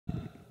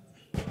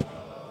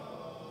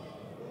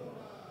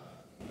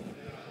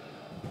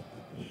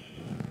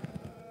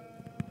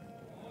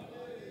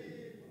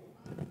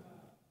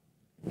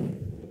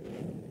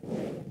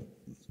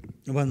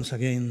Once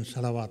again,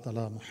 salawat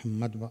ala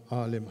Muhammad wa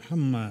ali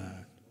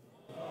Muhammad.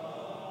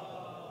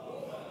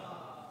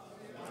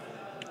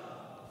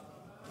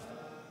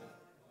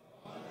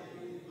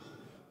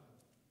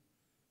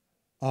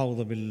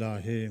 أعوذ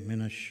بالله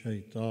من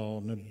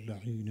الشيطان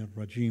اللعين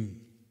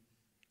الرجيم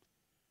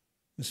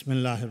بسم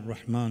الله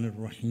الرحمن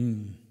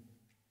الرحيم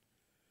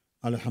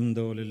الحمد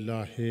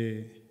لله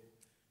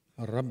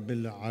رب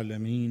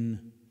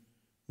العالمين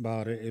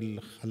بارئ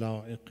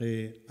الخلائق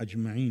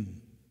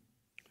أجمعين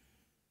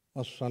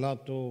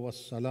والصلاة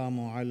والسلام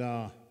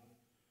على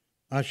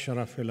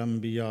أشرف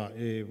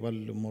الأنبياء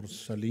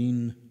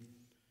والمرسلين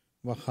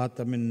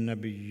وخاتم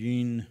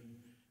النبيين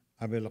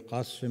أبي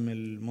القاسم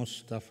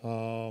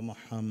المصطفى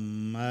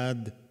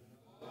محمد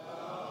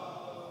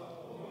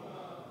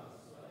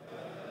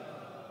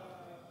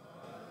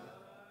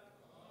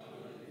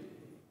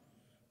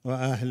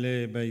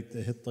وأهل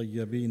بيته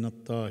الطيبين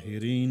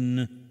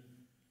الطاهرين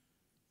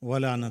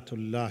ولعنة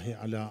الله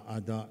على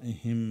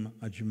أعدائهم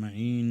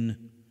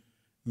أجمعين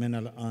من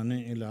الآن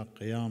إلى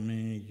قيام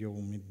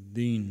يوم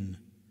الدين.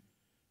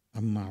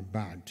 أما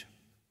بعد.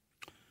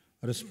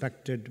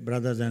 Respected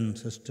brothers and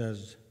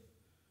sisters,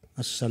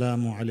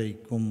 Assalamu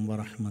alaikum wa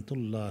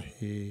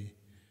rahmatullahi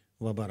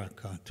wa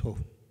barakatuh.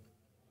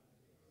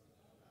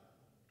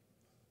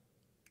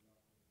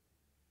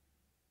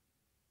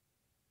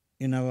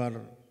 In our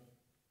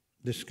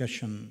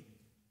discussion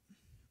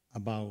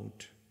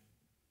about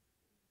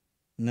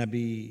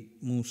Nabi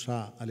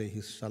Musa alayhi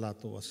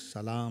salatu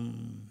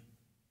wassalam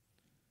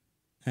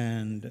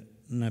and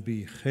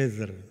Nabi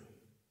Haider,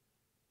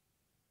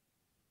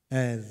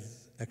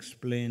 as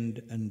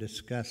explained and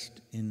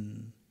discussed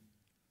in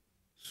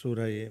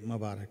Surah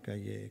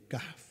Mubarakah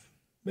Kahf,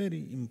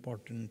 very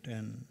important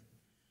and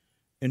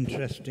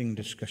interesting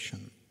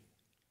discussion,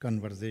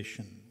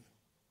 conversation.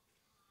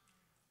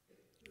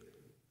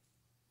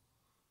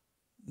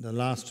 The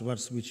last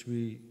verse which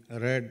we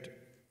read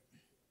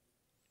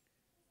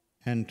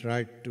and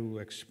tried to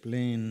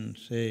explain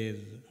says,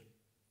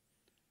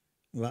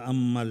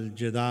 وَأَمَّا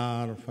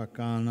الْجِدَارُ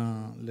فَكَانَ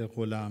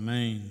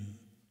لِغُلَامَيْنِ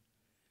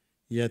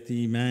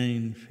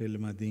يَتِيمَيْنِ فِي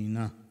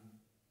الْمَدِينَةِ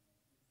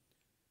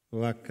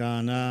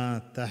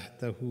وَكَانَا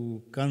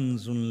تَحْتَهُ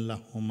كَنْزٌ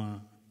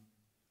لَهُمَا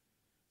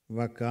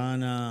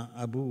وَكَانَ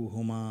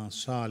أَبُوهُمَا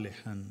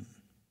صَالِحًا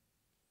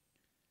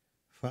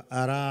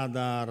فَأَرَادَ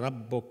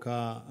رَبُّكَ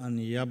أَنْ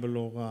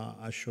يَبْلُغَ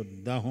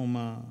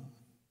أَشُدَّهُمَا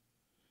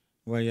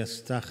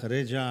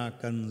وَيَسْتَخْرِجَ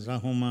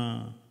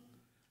كَنْزَهُمَا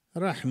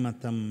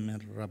رَحْمَةً مِّن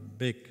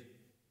رَبِّكَ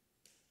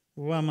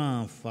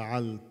وَمَا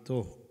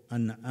فَعَلْتُهُ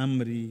عَنْ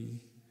أَمْرِي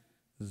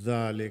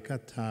ذَلِكَ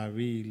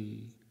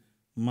تَأْوِيلُ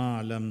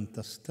مَا لَمْ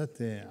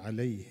تَسْتَطِعْ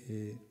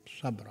عَلَيْهِ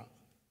صَبْرًا.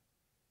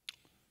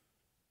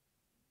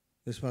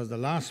 This was the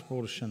last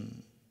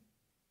portion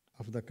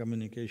of the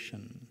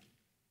communication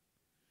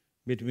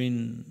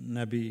between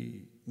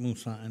Nabi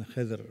Musa and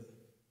Haider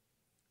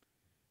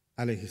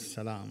alayhi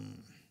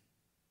salam,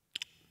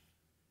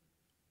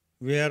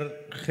 where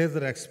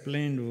Haider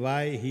explained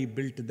why he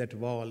built that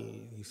wall.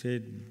 He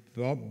said,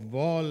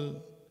 wall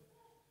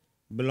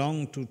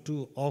belonged to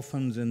two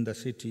orphans in the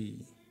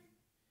city,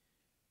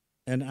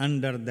 and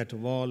under that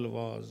wall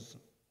was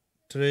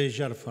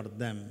treasure for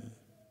them,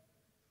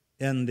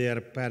 and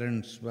their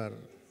parents were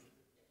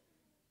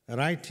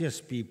righteous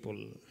people.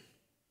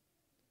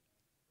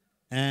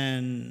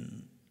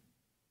 And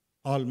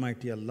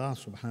Almighty Allah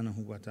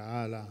subhanahu wa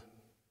ta'ala,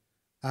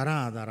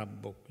 arada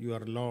rabbuk, your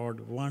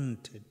Lord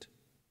wanted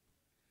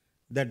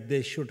that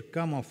they should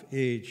come of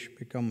age,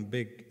 become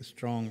big,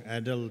 strong,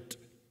 adult,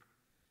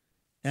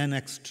 and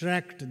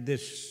extract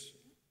this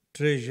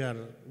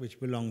treasure which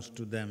belongs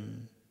to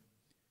them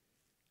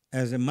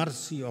as a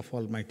mercy of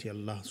Almighty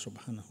Allah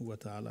subhanahu wa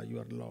ta'ala,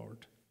 your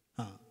Lord.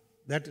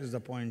 That is the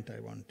point I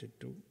wanted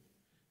to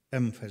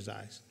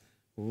emphasize.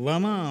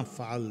 وَمَا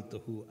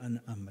فَعَلْتُهُ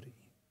عَنْ أَمْرِي.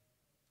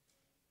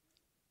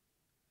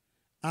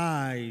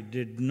 I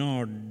did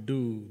not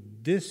do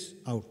this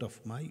out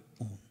of my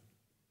own.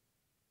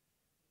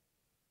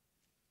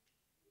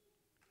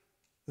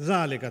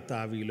 ذَلِكَ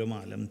تَعْوِيلُ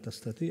مَا لَمْ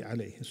تَسْتَطِعْ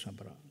عَلَيْهِ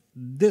صَبْرًا.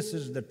 This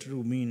is the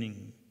true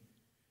meaning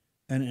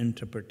and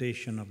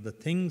interpretation of the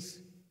things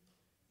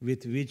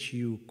with which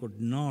you could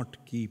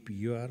not keep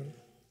your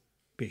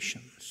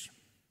patience.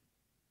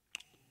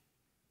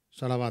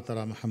 Salawat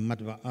ala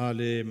Muhammad wa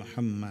ali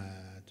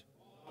Muhammad.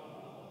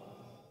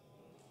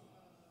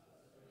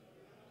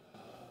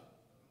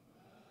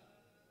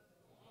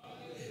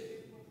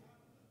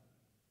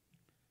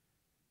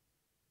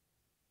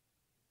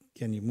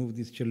 Can you move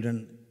these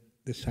children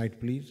this side,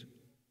 please?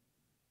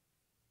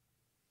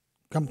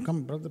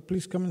 Come, brother,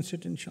 please come and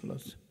sit, inshallah.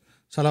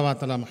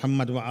 Salawat ala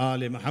Muhammad wa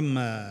ali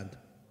Muhammad.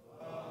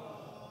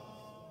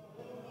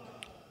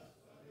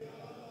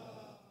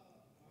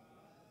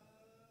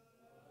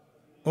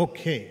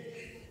 Okay.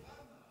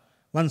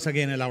 Once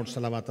again, aloud,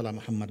 salawat ala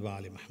Muhammad wa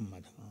ali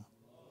Muhammad.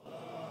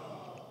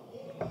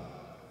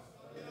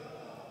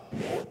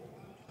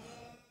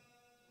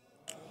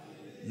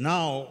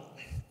 Now,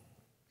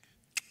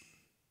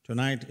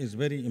 tonight is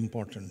very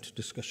important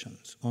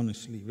discussions,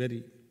 honestly,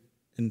 very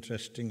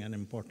interesting and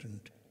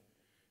important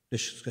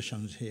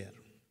discussions here.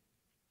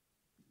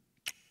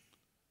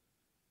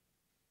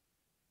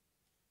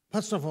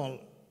 First of all,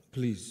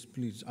 please,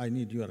 I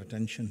need your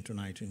attention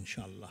tonight,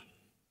 inshallah.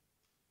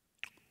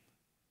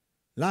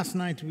 Last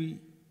night we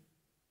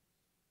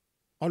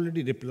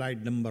already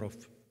replied number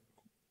of,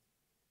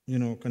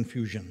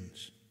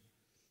 confusions.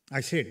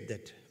 I said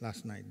that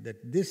last night,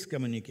 that this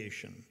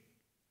communication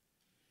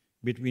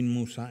between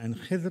Musa and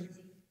Haider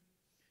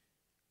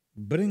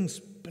brings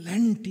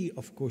plenty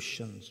of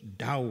questions,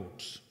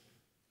 doubts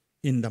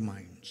in the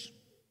minds.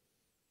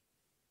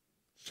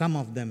 Some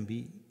of them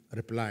we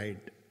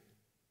replied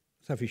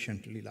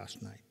sufficiently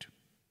last night.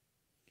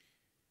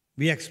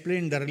 We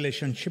explained the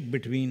relationship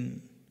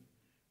between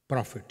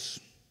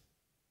prophets.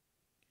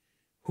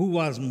 Who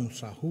was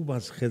Musa? Who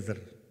was Haider?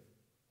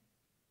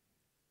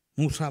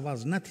 Musa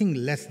was nothing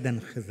less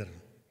than Haider.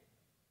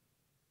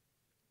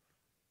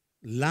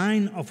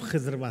 Line of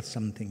Haider was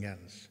something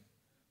else.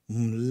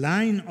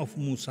 Line of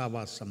Musa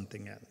was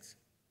something else.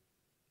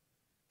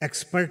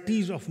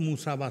 Expertise of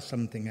Musa was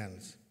something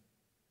else.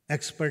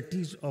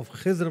 Expertise of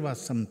Haider was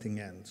something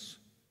else.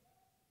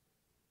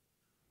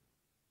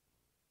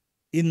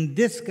 In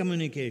this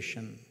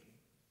communication,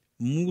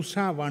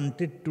 Musa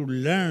wanted to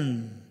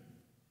learn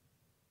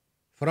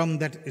from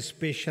that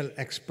special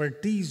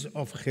expertise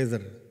of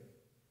Haider,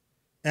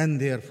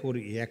 and therefore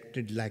he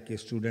acted like a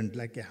student,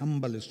 like a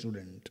humble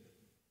student.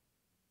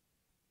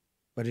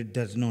 But it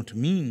does not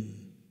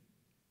mean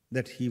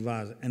that he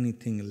was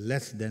anything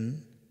less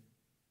than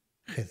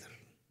Haider.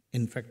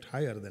 In fact,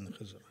 higher than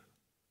Haider.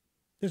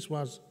 This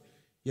was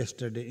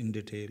yesterday in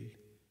detail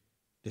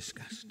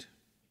discussed.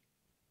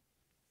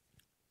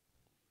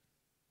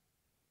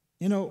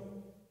 The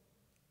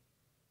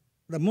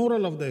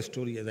moral of the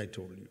story, as I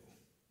told you,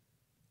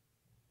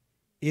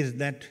 is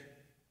that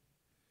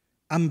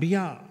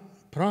Anbiya,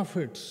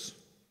 prophets,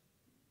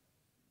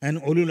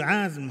 and Ulul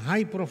Azm,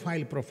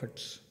 high-profile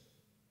prophets,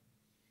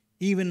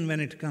 even when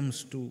it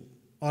comes to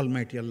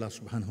Almighty Allah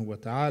subhanahu wa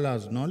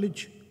ta'ala's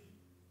knowledge,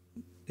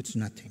 it's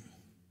nothing.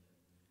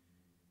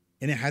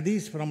 In a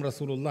hadith from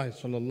Rasulullah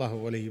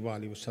sallallahu alayhi wa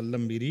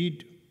sallam, we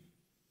read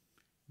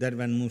that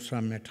when Musa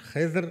met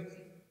Haider,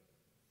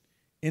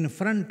 in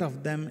front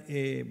of them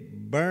a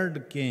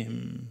bird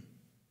came,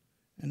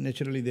 and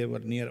naturally they were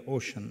near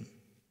ocean.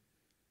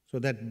 So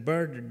that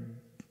bird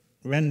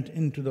went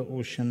into the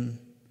ocean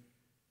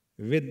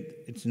with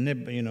its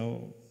nib,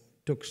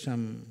 took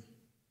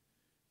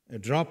a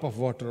drop of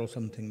water or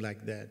something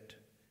like that,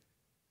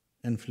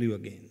 and flew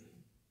again.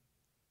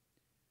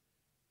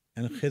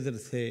 And Haider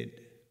said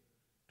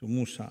to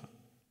Musa,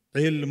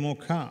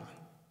 "Ilmuka."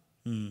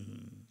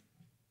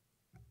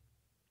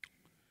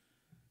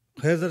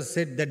 Haider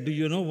said that, "Do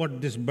you know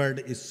what this bird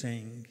is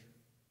saying?"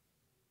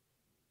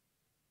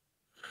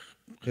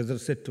 Haider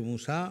said to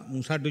Musa,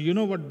 "Musa, do you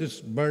know what this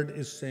bird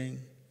is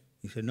saying?"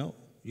 He said, "No,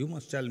 you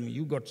must tell me,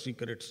 you got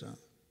secrets."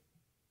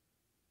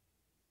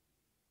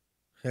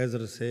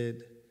 Haider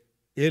said,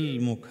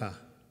 "Ilmuka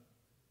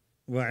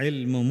wa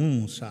ilmu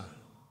Musa."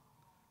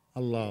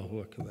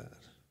 Allahu Akbar.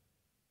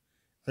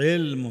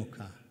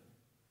 Ilmuka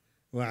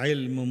wa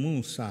ilmu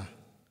Musa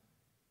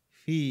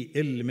fi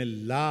ilmi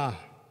Allah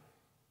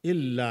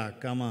illa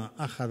kama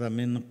akhadha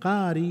min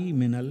qari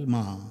min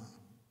al-ma.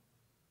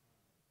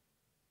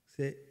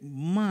 Say,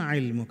 ma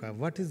ilmuka,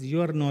 what is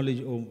your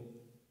knowledge, O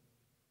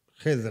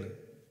Haider?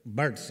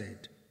 Bird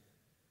said.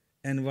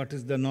 And what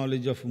is the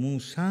knowledge of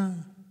Musa?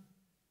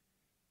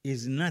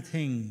 Is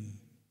nothing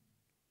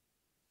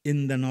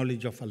in the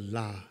knowledge of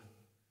Allah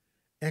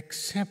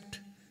except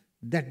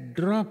that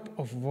drop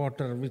of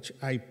water which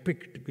I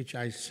picked, which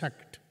I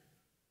sucked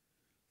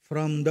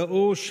from the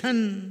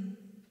ocean.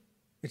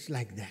 It's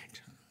like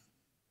that.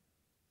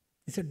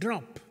 It's a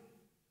drop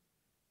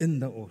in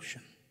the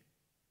ocean.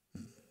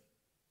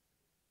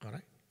 All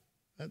right?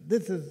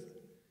 This is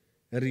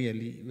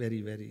really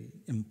very, very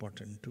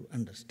important to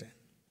understand.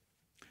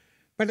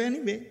 But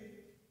anyway,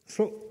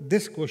 so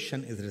this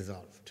question is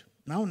resolved.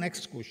 Now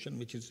next question,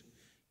 which is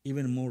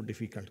even more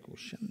difficult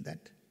question,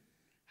 that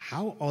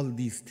how all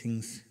these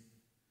things,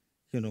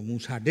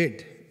 Musa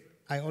did.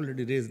 I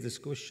already raised this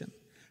question.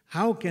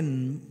 How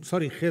can,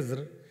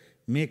 Haider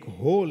make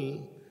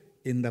hole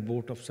in the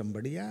boat of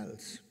somebody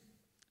else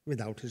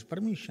without his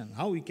permission?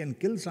 How he can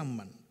kill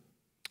someone?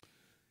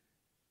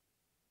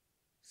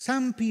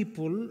 Some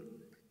people,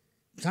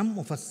 some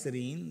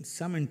mufassirin,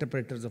 some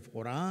interpreters of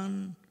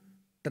Quran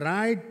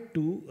tried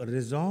to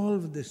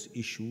resolve this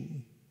issue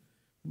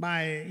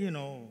by,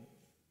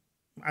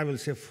 I will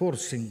say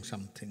forcing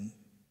something.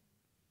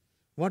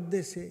 What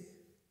they say?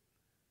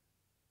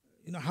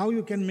 How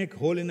you can make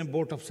hole in a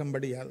boat of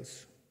somebody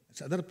else?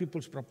 It's other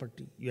people's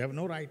property. You have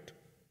no right.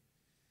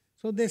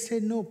 So they say,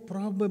 no,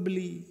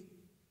 probably,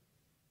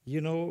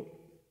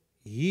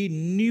 he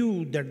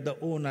knew that the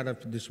owner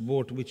of this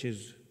boat, which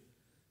is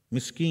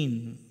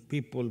miskeen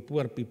people,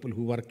 poor people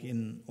who work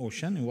in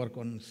ocean, who work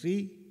on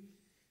sea,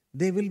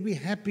 they will be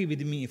happy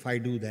with me if I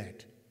do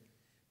that.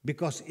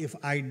 Because if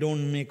I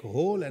don't make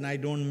hole and I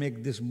don't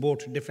make this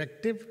boat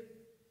defective,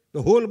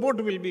 the whole boat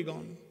will be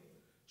gone.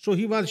 So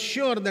he was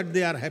sure that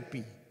they are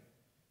happy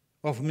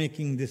of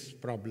making this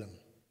problem.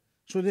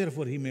 So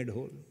therefore he made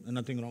whole, and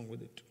nothing wrong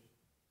with it.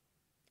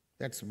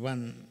 That's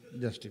one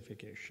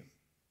justification.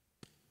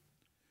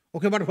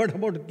 Okay, but what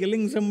about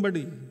killing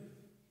somebody?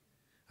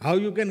 How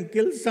you can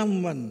kill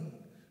someone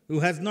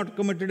who has not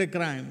committed a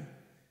crime?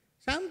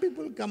 Some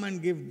people come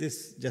and give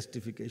this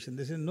justification.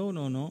 They say, no.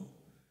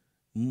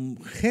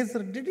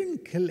 Haider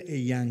didn't kill a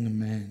young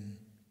man.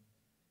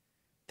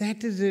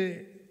 That is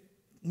a,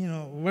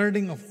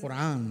 wording of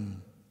Quran.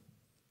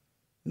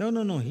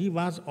 No. He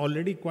was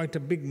already quite a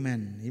big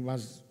man. He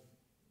was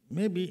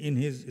maybe in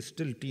his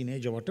still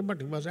teenage or whatever,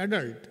 but he was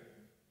adult.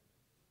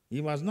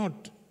 He was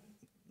not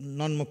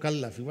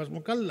non-mukallaf. He was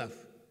mukallaf.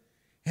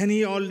 And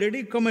he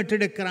already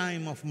committed a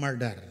crime of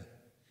murder.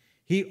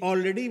 He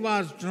already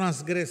was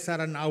transgressor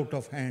and out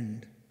of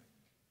hand.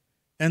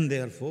 And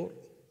therefore,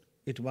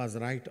 it was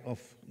right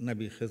of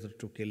Nabi Haider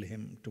to kill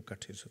him, to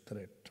cut his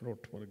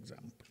throat, for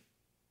example.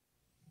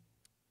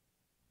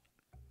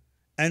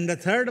 And the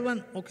third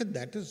one, okay,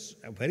 that is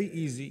very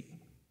easy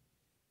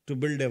to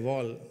build a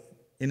wall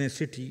in a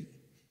city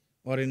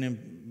or in a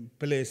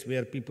place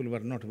where people were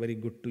not very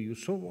good to you.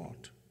 So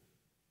what?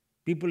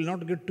 People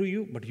not good to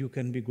you, but you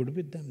can be good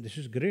with them. This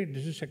is great.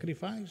 This is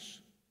sacrifice.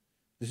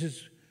 This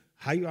is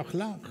high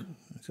akhlaq.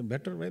 It's a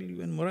better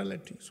value and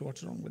morality. So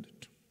what's wrong with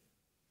it?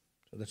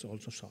 So that's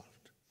also solved.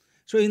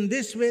 So in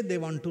this way, they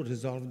want to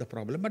resolve the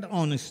problem. But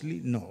honestly,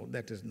 no,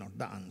 that is not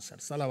the answer.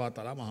 Salawat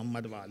ala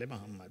Muhammad wa ala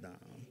Muhammad.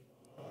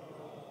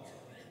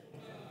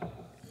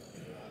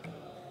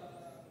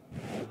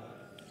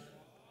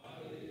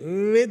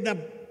 With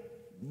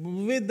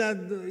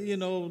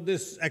the,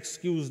 this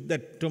excuse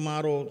that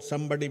tomorrow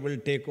somebody will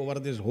take over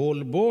this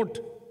whole boat,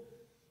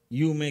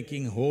 you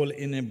making hole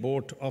in a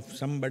boat of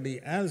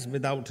somebody else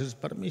without his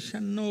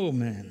permission? No,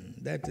 man,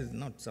 that is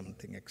not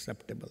something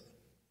acceptable.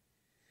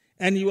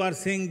 And you are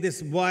saying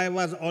this boy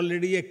was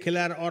already a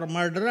killer or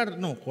murderer?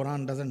 No,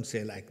 Quran doesn't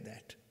say like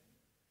that.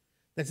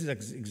 That is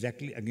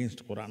exactly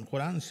against Quran.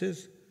 Quran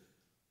says,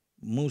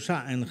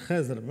 Musa and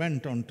Haider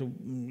went on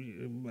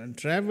to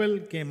travel,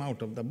 came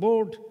out of the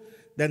boat,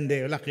 then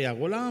they laqiya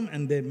ghulam,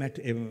 and they met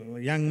a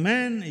young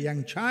man, a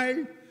young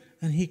child,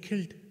 and he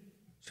killed.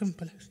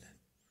 Simple as that.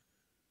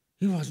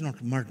 He was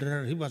not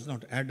murderer, he was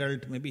not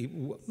adult, maybe,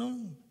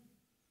 no.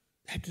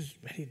 That is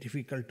very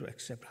difficult to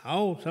accept.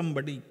 How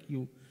somebody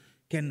you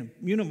can,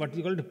 what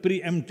we call it,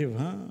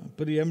 preemptive,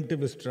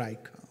 preemptive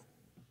strike.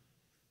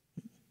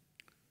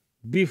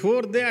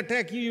 Before they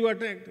attack you, you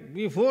attack.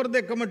 Before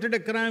they committed a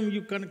crime,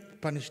 you can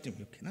punish them.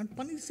 You cannot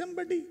punish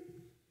somebody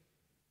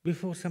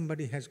before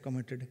somebody has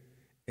committed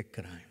a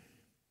crime.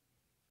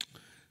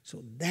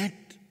 So that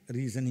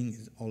reasoning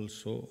is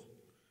also,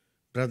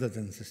 brothers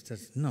and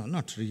sisters, no,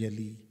 not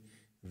really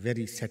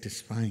very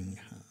satisfying.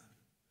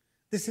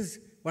 This is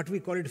what we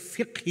call it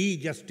fiqhi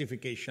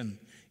justification,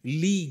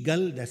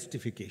 legal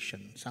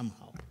justification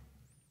somehow,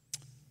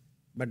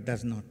 but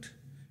does not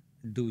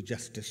do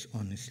justice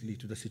honestly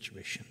to the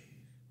situation.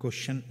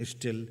 Question is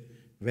still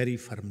very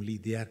firmly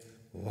there.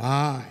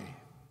 Why?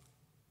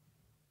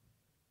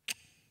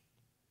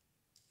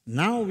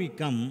 Now we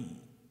come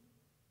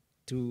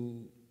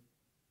to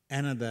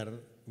another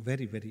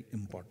very, very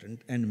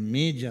important and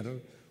major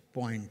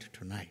point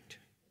tonight.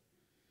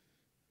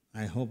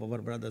 I hope our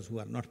brothers who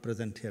are not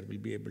present here will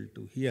be able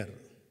to hear.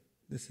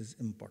 This is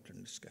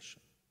important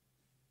discussion.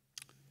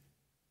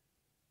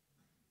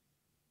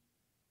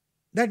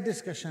 That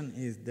discussion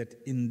is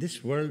that in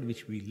this world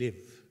which we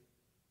live,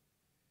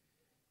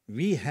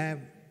 we have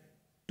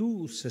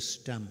two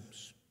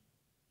systems.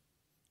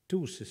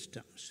 Two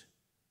systems.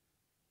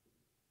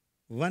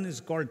 One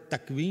is called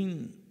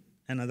takween,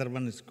 another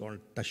one is called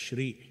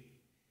tashri'.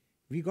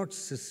 We got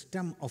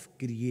system of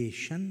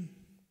creation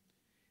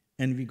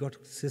and we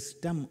got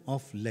system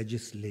of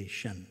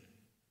legislation.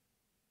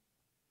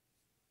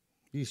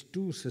 These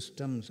two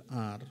systems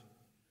are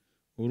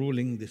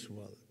ruling this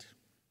world.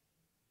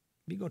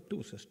 We got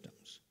two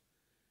systems.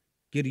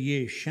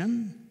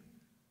 Creation,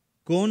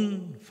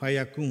 kun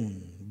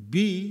fayakun,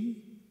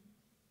 be,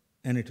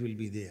 and it will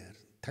be there.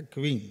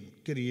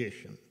 Takween,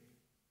 creation.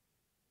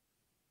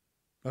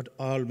 What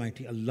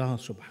Almighty Allah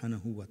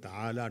subhanahu wa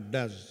ta'ala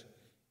does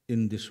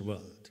in this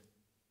world.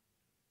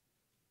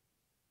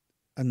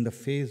 And the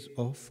phase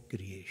of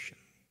creation.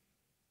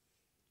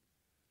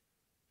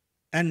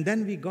 And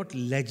then we got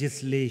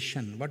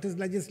legislation. What is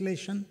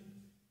legislation?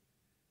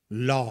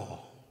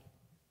 Law.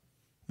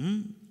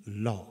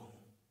 Law.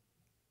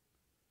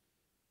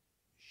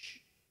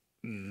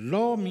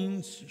 Law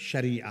means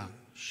Sharia.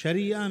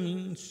 Sharia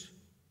means,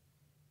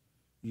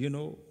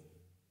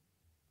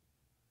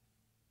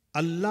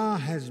 Allah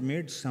has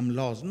made some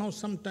laws. Now,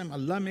 sometimes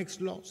Allah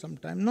makes law,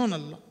 sometimes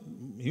non-Allah.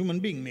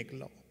 Human being make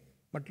law,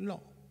 but law.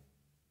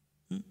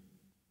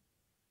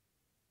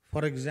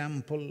 For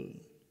example,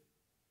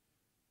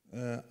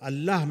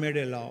 Allah made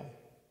a law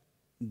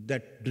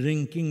that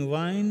drinking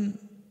wine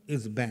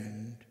is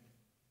banned.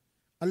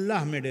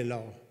 Allah made a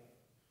law,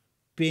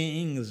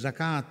 paying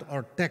zakat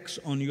or tax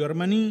on your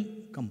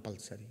money,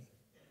 compulsory.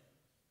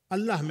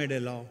 Allah made a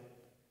law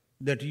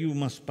that you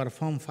must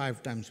perform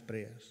 5 times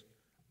prayers.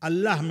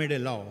 Allah made a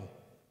law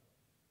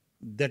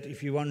that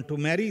if you want to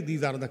marry,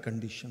 these are the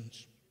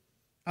conditions.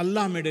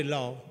 Allah made a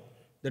law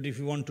that if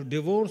you want to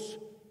divorce,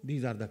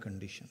 these are the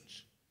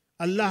conditions.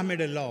 Allah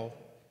made a law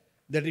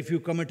that if you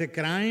commit a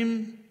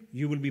crime,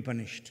 you will be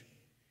punished.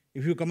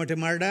 If you commit a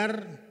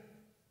murder,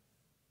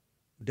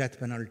 death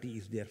penalty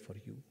is there for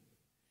you.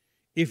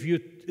 If you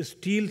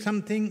steal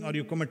something or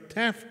you commit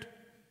theft,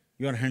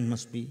 your hand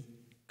must be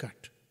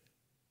cut.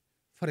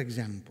 For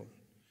example,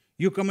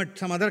 you commit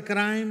some other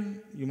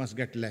crime, you must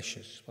get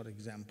lashes, for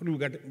example. You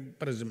get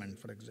imprisonment,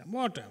 for example.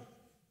 Whatever.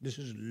 This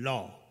is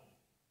law.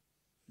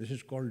 This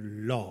is called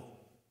law,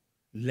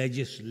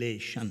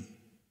 legislation.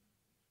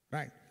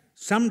 Right?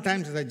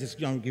 Sometimes, as I just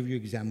give you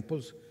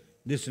examples,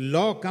 this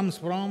law comes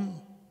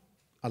from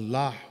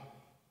Allah.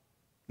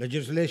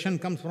 Legislation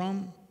comes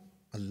from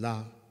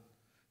Allah.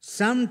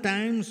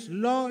 Sometimes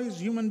law is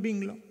human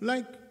being law,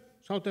 like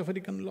South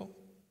African law.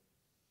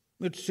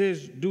 It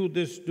says, do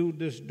this,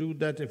 do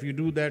that. If you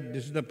do that,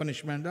 this is the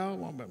punishment.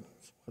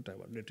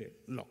 Whatever, detail,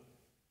 law.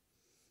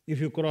 If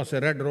you cross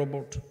a red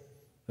robot,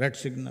 red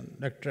signal,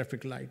 red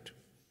traffic light,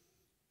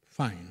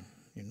 fine,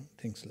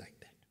 things like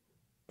that.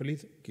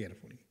 Please,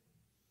 carefully.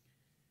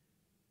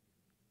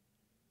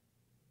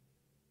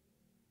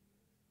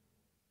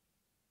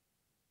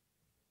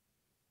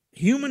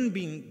 Human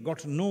being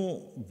got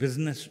no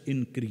business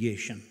in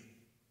creation.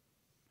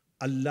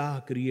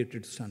 Allah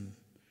created sun.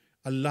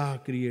 Allah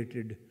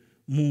created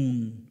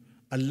moon.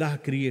 Allah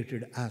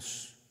created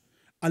us.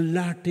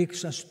 Allah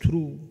takes us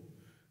through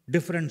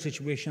different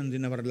situations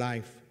in our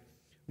life.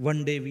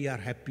 One day we are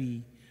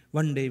happy.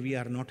 One day we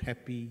are not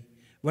happy.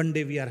 One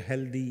day we are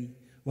healthy.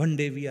 One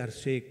day we are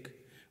sick.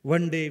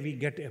 One day we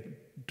get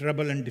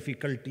trouble and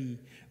difficulty.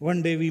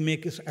 One day we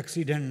make an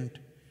accident.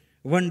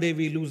 One day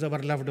we lose our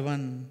loved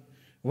one.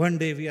 One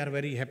day we are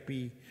very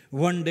happy.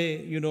 One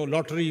day,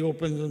 lottery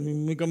opens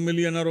and we become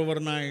millionaire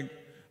overnight.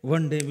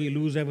 One day we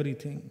lose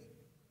everything.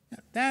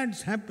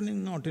 That's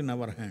happening not in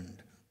our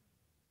hand.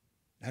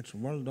 That's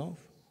world of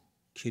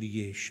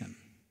creation.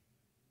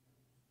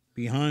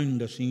 Behind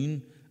the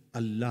scene,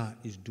 Allah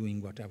is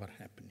doing whatever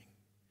happening.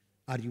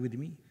 Are you with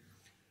me?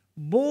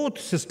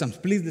 Both systems,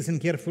 please listen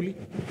carefully.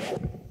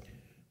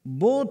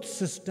 Both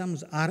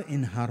systems are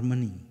in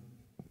harmony,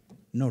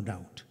 no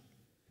doubt.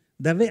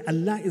 The way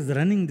Allah is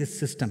running this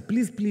system,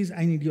 please,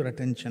 I need your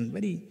attention.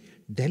 Very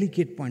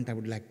delicate point I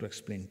would like to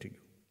explain to you.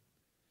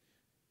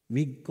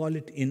 We call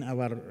it in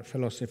our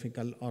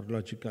philosophical or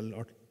logical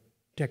or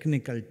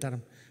technical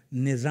term,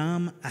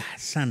 Nizam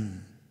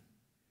Ahsan.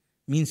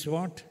 Means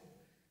what?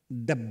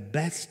 The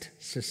best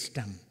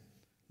system,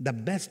 the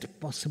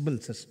best possible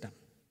system.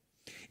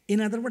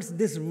 In other words,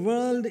 this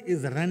world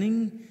is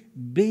running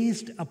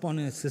based upon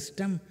a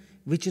system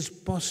which is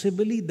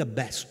possibly the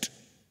best.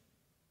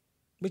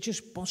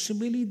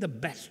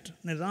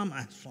 Nizam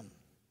Ahsan.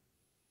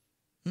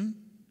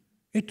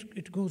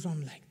 It goes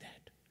on like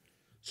that.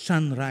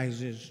 Sun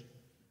rises,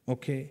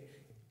 okay.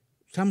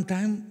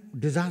 Sometimes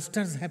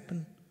disasters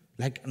happen.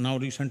 Like now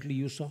recently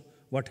you saw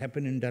what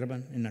happened in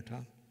Durban, in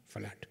Natal,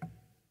 flood.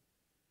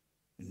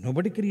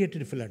 Nobody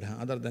created flood,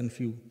 other than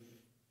few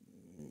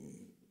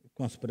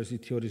conspiracy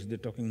theories, they're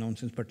talking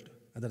nonsense, but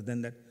other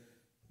than that,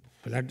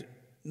 flood,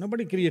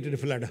 nobody created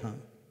flood,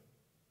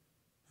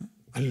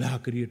 Allah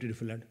created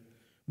flood.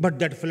 But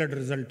that flood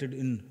resulted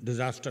in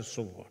disaster,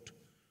 so what?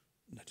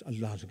 That's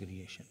Allah's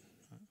creation.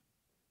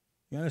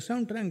 You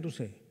understand what I'm trying to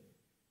say?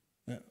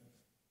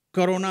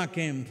 Corona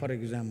came, for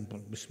example,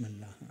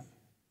 Bismillah.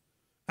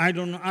 I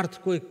don't know,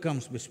 earthquake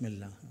comes,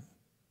 Bismillah.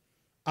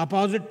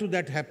 Opposite to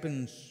that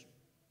happens.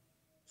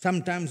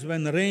 Sometimes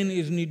when rain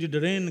is needed,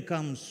 rain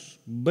comes,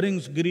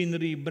 brings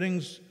greenery,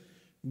 brings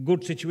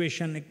good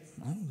situation.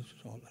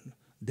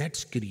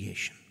 That's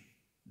creation.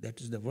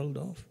 That is the world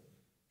of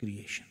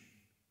creation.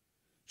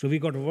 So we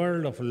got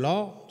world of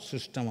law,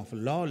 system of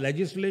law,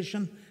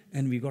 legislation,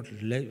 and we got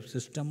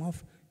system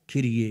of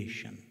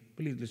creation.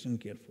 Please listen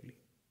carefully.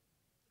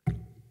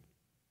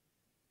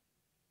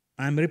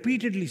 I am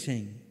repeatedly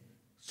saying,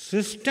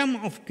 system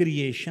of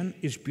creation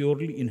is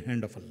purely in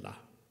hand of Allah.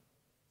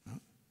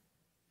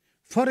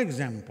 For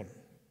example,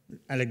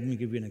 let me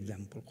give you an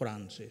example.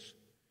 Quran says,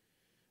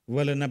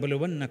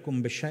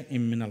 وَلَنَبْلُوَنَّكُمْ بِشَيْءٍ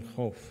مِّنَ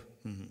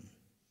الْخَوْفِ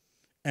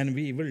And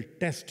we will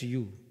test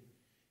you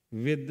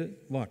with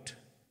what?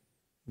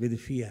 With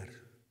fear,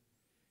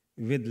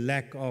 with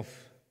lack of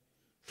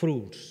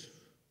fruits.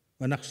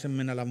 وَنَقْسٍ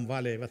مِّنَ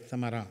الْأَمْوَالِ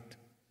وَالثَّمَرَاتِ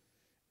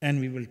And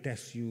we will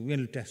test you,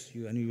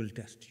 and we will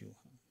test you.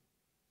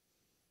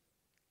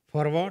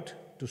 For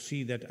what? To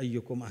see that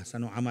ayyukum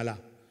ahsanu amala.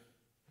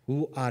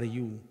 Who are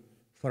you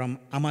from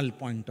amal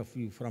point of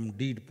view, from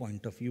deed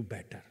point of view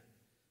better?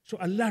 So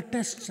Allah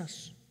tests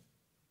us.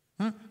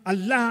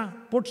 Allah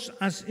puts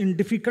us in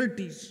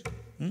difficulties.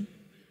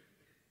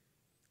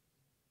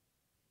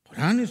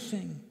 Quran is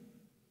saying,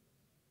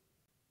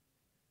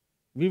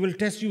 we will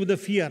test you with the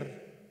fear.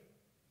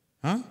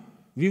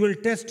 We will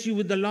test you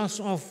with the loss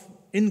of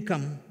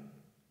income.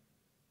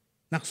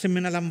 Naqsim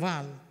min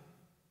al-amwal.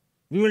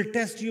 We will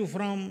test you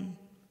from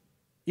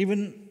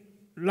even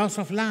loss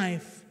of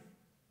life,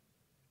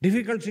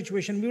 difficult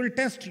situation, we will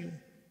test you.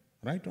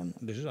 Right or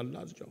not? This is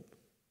Allah's job.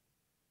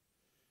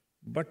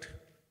 But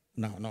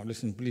now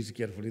listen please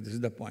carefully, this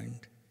is the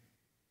point.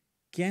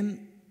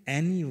 Can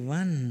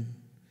anyone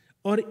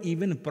or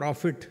even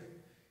prophet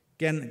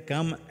can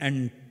come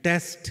and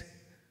test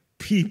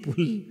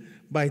people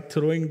by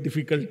throwing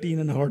difficulty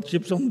and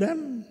hardships on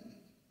them?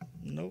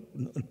 No,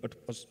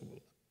 not possible.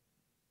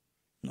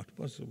 Not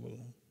possible.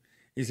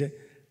 He said,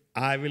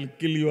 I will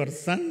kill your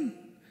son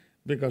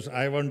because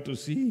I want to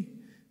see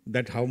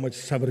that how much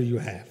sabr you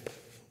have.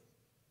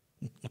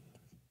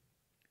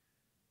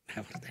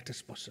 Never that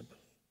is possible.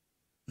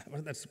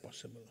 Never that's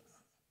possible.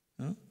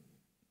 Huh?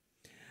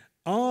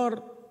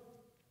 Or,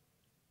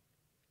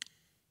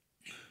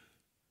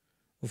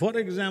 for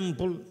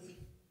example,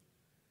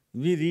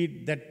 we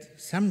read that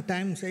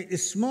sometimes a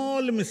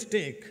small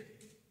mistake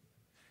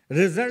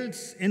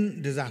results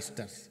in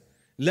disasters.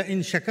 لَإِن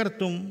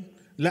شَكَرْتُمْ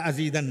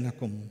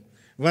لَأَزِيدَنَّكُمْ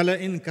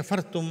وَلَإِن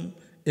كَفَرْتُمْ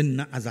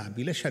إِنَّ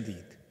عَذَابِي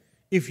لَشَدِيدٌ.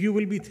 If you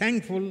will be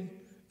thankful,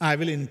 I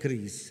will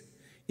increase.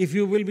 If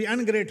you will be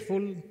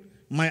ungrateful,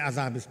 my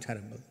azab is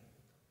terrible.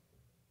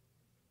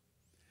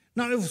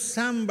 Now, if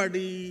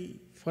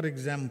somebody, for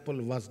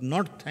example, was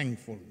not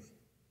thankful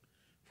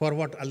for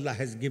what Allah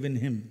has given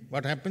him,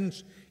 what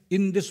happens?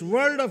 In this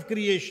world of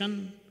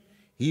creation,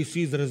 he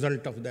sees the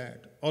result of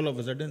that. All of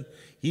a sudden,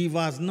 he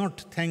was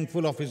not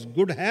thankful of his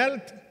good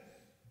health,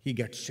 he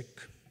gets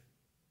sick.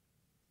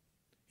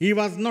 He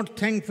was not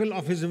thankful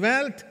of his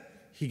wealth,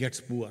 he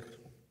gets poor.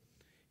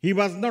 He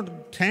was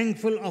not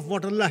thankful of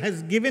what Allah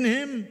has given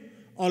him,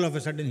 all of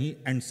a sudden he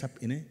ends up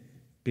in a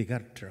bigger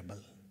trouble.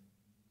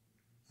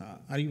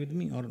 Are you with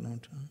me or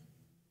not?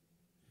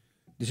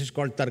 This is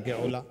called tarke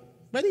aula.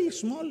 Very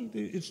small.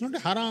 It's not a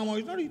haram or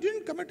it's not. He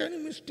didn't commit any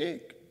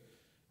mistake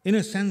in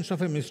a sense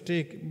of a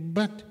mistake.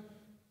 But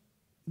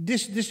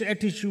this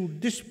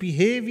attitude, this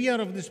behavior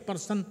of this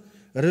person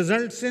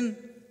results in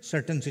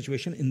certain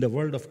situation in the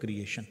world of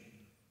creation.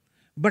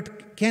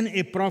 But can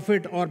a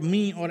prophet or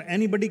me or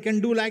anybody can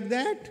do like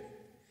that?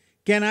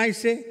 Can I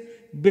say,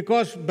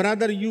 because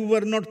brother you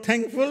were not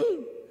thankful,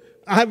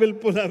 I will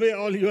pull away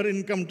all your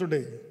income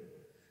today.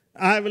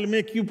 I will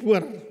make you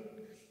poor.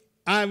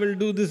 I will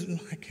do this. No,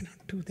 I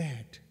cannot do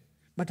that.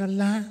 But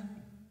Allah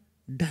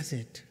does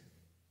it.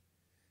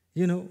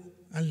 You know,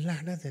 Allah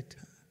does it.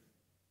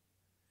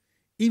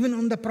 Even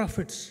on the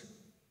prophets.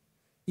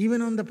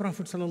 Even on the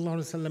Prophet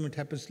ﷺ, it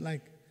happens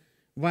like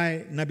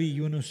why Nabi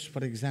Yunus,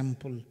 for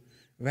example,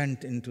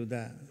 went into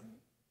the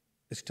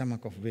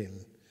stomach of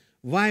whale.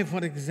 Why,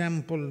 for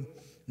example,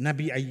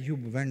 Nabi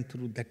Ayyub went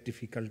through that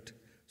difficult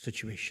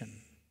situation.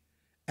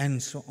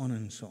 And so on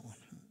and so on.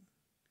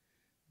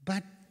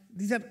 But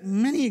these are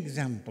many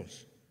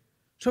examples.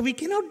 So we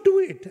cannot do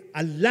it.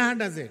 Allah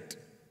does it.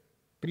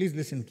 Please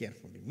listen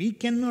carefully. We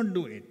cannot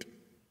do it.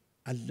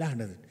 Allah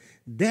does it.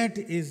 That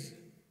is,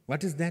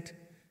 what is that?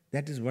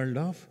 That is world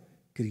of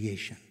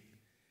creation.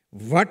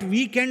 What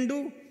we can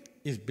do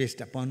is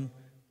based upon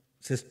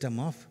system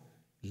of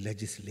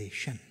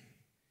legislation.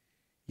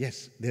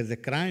 Yes, there is a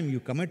crime you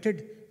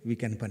committed, we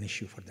can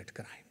punish you for that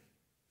crime.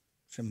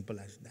 Simple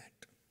as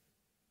that.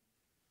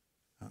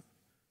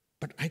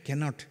 But I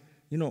cannot,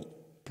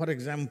 for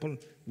example,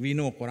 we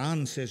know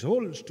Quran says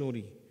whole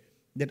story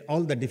that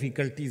all the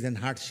difficulties and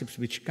hardships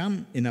which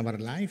come in our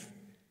life,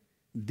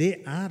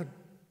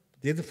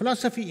 there's a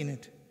philosophy in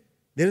it.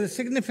 There is a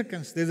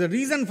significance. There's a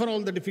reason for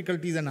all the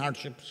difficulties and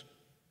hardships.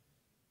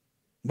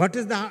 What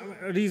is the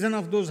reason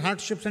of those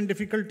hardships and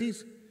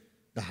difficulties?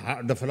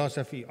 The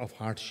philosophy of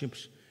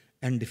hardships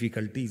and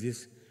difficulties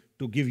is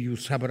to give you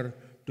sabr,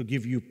 to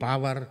give you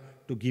power,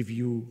 to give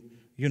you,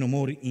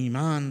 more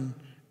iman.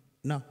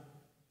 Now,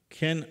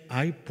 can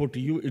I put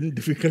you in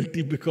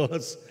difficulty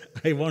because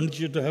I want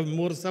you to have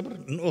more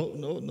sabr?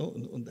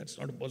 No, that's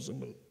not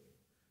possible.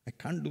 I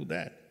can't do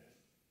that.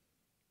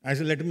 I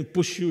said, let me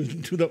push you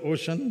into the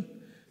ocean,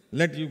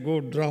 let you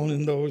go drown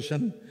in the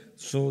ocean,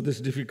 so this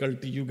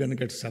difficulty you're going to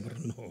get sabr.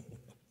 No,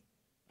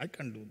 I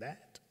can't do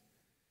that.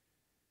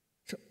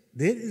 So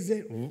there is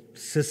a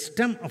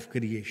system of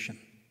creation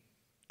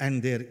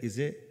and there is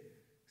a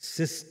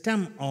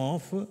system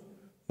of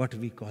what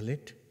we call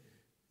it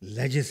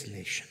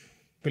legislation.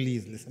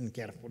 Please listen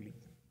carefully.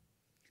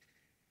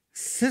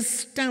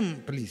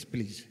 System,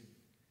 please.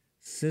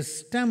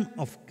 System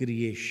of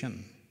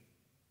creation.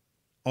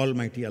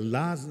 Almighty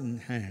Allah's in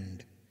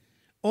hand.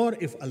 Or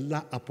if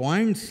Allah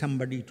appoints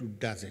somebody to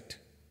does it,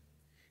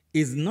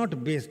 is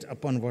not based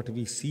upon what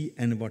we see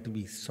and what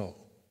we saw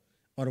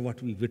or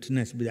what we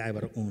witnessed with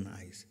our own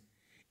eyes.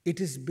 It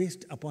is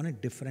based upon a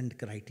different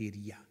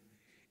criteria.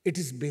 It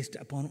is based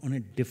upon on a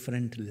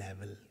different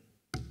level.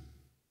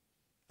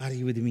 Are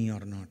you with me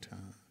or not?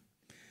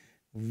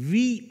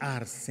 We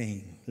are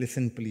saying,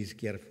 listen please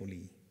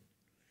carefully,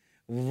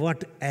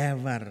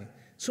 whatever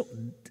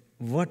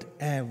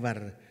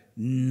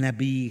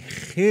Nabi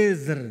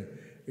Haider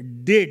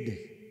did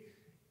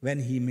when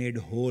he made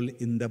hole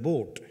in the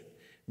boat,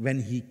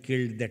 when he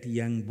killed that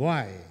young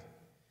boy,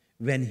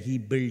 when he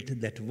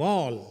built that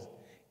wall,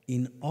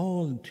 in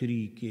all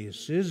three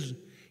cases,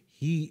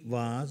 he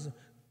was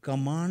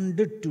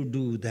commanded to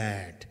do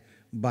that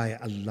by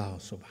Allah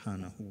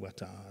subhanahu wa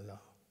ta'ala.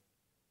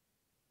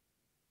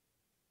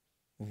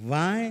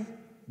 Why?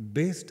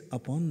 Based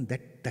upon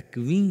that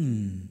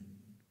takween,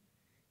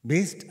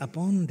 based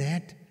upon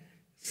that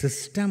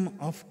system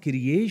of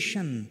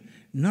creation,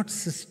 not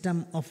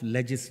system of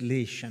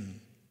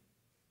legislation.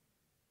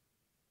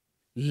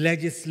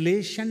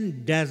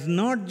 Legislation does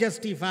not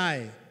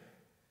justify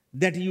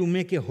that you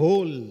make a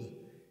hole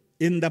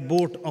in the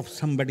boat of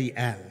somebody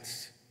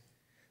else.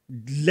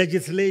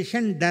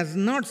 Legislation does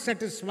not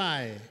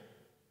satisfy,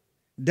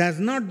 does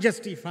not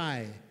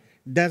justify,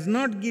 does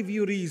not give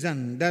you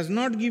reason, does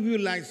not give you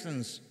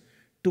license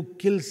to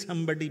kill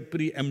somebody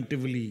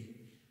preemptively.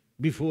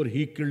 Before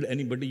he killed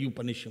anybody, you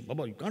punish him.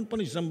 Baba, you can't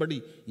punish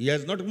somebody. He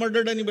has not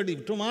murdered anybody.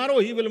 Tomorrow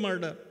he will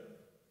murder.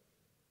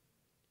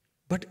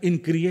 But in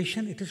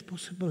creation, it is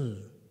possible.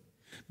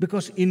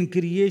 Because in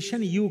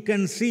creation, you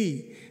can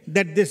see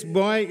that this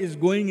boy is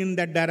going in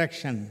that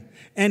direction.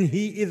 And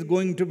he is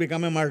going to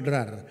become a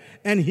murderer.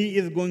 And he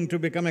is going to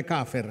become a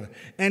kafir.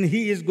 And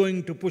he is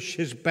going to push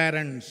his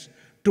parents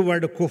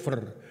toward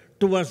kufr,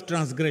 towards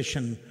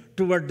transgression,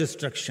 toward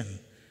destruction.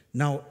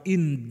 Now,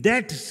 in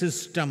that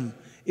system,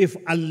 if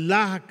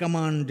Allah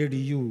commanded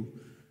you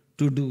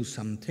to do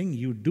something,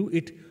 you do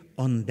it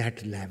on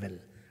that level.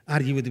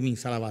 Are you with me?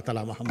 Salawat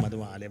ala Muhammad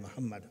wa ala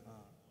Muhammad.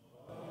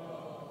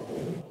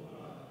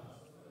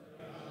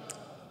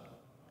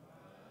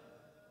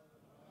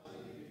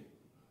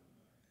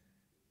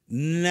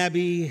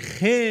 Nabi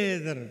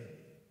Haider,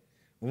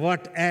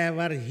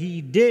 whatever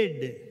he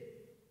did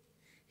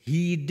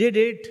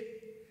it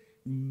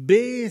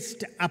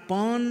based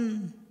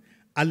upon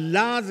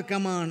Allah's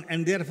command,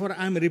 and therefore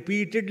I am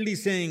repeatedly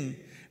saying,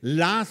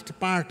 last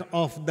part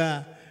of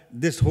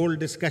this whole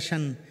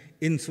discussion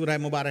in Surah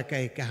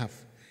Mubarakah Kahf,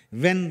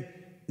 when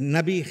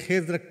Nabi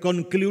Haider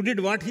concluded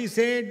what he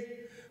said,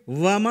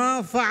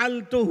 وَمَا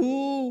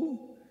فَعَلْتُهُ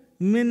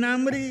مِنْ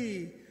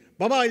أَمْرِي.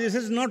 Baba, this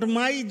is not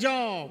my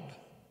job.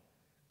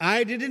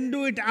 I didn't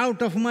do it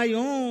out of my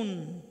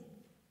own.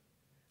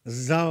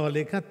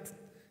 Zawalikat,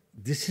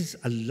 this is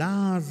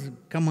Allah's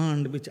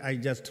command which I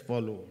just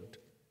followed.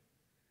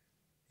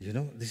 You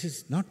know, this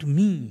is not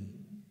me.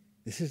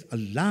 This is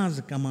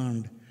Allah's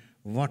command,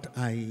 what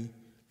I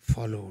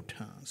followed.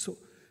 So,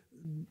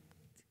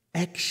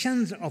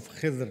 actions of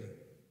Haider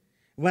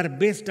were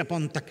based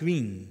upon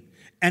takween,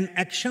 and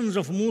actions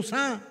of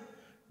Musa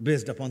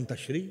based upon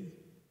tashri.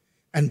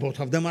 And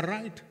both of them are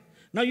right.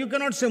 Now, you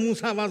cannot say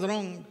Musa was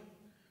wrong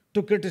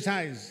to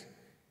criticize,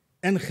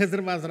 and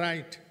Haider was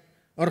right,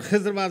 or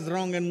Haider was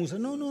wrong and Musa.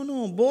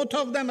 No. Both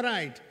of them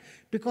right.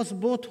 Because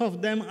both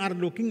of them are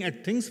looking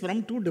at things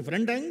from two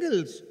different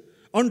angles,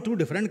 on two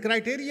different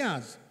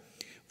criteria.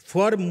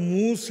 For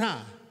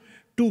Musa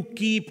to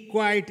keep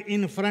quiet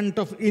in front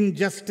of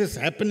injustice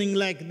happening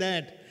like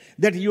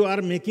that you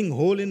are making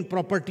hole in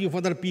property of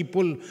other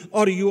people,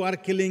 or you are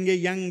killing a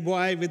young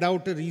boy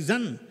without a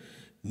reason,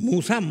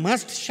 Musa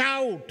must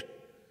shout.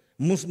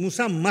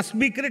 Musa must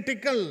be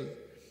critical.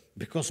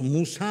 Because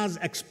Musa's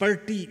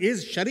expertise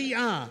is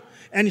Sharia.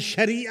 And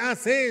Sharia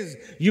says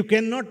you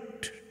cannot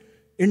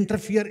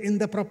interfere in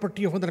the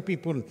property of other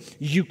people.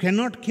 You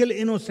cannot kill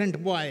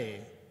innocent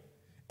boy.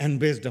 And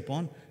based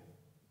upon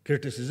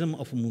criticism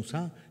of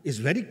Musa is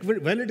very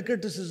valid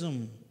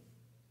criticism.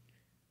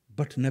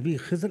 But Nabi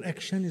Khidr's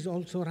action is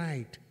also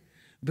right.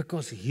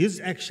 Because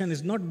his action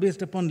is not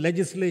based upon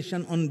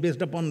legislation or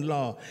based upon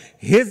law.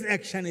 His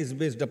action is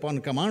based upon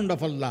command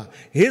of Allah.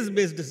 His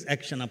based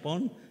action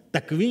upon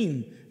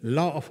takween,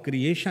 law of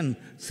creation,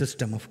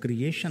 system of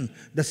creation.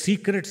 The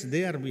secrets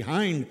there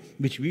behind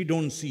which we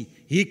don't see.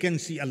 He can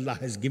see. Allah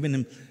has given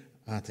him.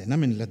 آتنا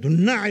من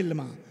لدنا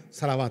علما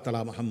صلوات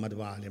على محمد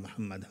وآل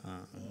محمد.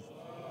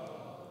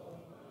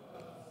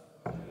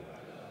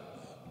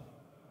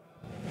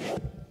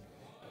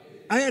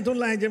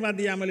 Ayatollah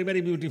Jawadi Amali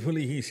very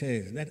beautifully he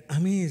says that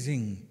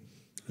amazing.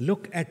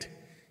 Look at,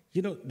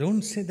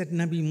 don't say that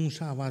Nabi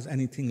Musa was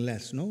anything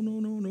less.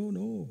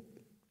 No.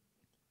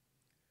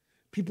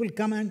 People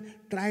come and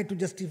try to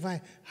justify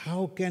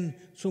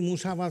so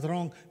Musa was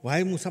wrong,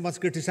 why Musa was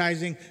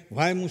criticizing,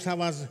 why Musa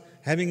was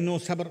having no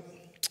sabr.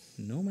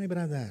 No, my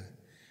brother.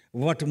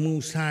 What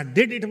Musa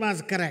did, it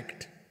was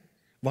correct.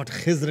 What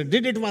Khidr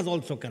did, it was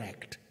also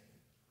correct.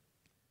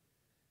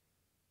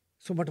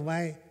 So, but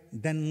why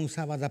then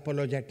Musa was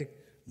apologetic?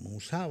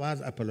 Musa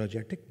was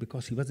apologetic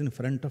because he was in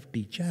front of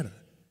teacher.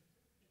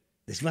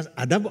 This was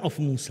adab of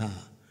Musa.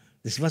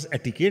 This was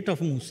etiquette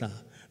of Musa.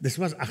 This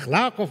was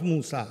akhlaq of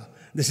Musa.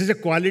 This is a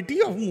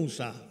quality of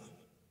Musa.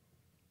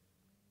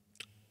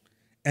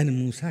 And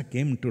Musa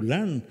came to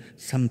learn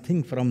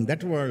something from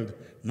that world,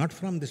 not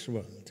from this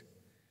world.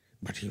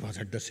 But he was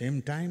at the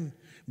same time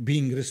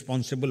being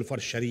responsible for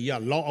Sharia,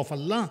 law of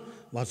Allah,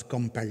 was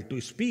compelled to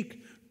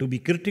speak, to be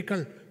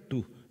critical,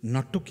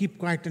 not to keep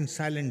quiet and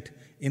silent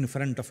in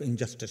front of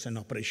injustice and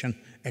oppression,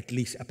 at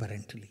least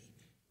apparently.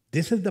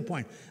 This is the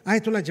point.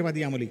 Ayatollah Jawadi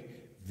Amali,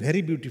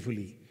 very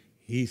beautifully,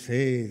 he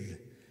says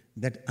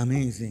that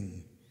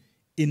amazing.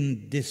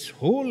 In this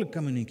whole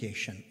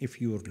communication,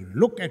 if you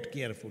look at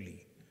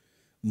carefully,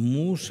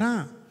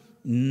 Musa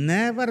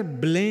never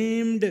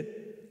blamed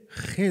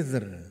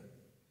Khidr.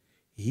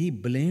 He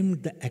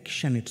blamed the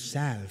action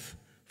itself.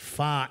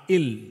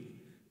 Fa'il,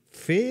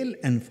 fail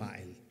and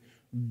fa'il.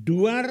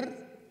 Doer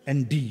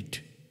and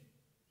deed.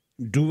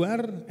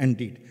 Doer and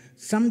deed.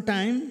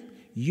 Sometimes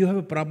you have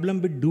a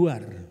problem with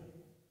doer.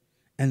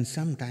 And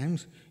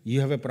sometimes you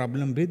have a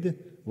problem with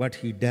what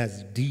he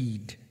does,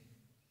 deed.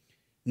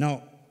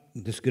 Now,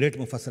 this great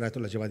Mufassir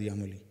Ayatollah Jawadi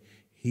Amuli,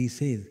 he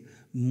says,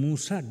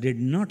 Musa did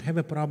not have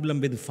a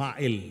problem with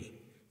fa'il,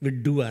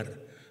 with doer.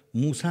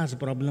 Musa's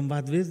problem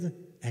was with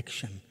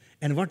action.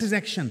 And what is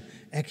action?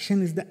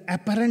 Action is the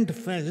apparent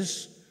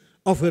face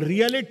of a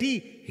reality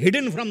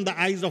hidden from the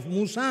eyes of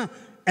Musa,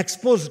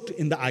 exposed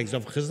in the eyes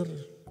of Khidr.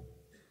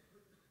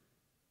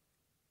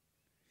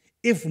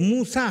 If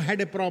Musa had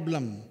a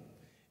problem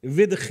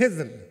with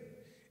Khidr,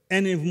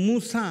 and if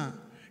Musa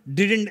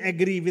didn't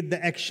agree with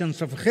the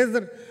actions of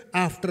Khidr,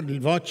 after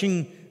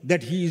watching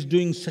that he is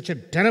doing such a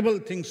terrible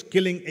things,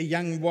 killing a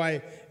young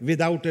boy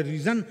without a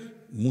reason,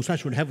 Musa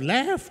should have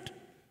left.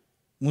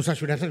 Musa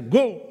should have said,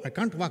 go, I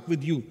can't walk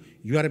with you.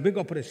 You are a big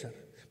oppressor.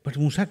 But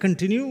Musa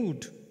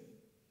continued.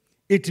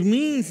 It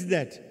means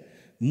that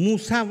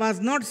Musa was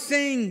not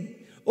saying,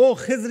 oh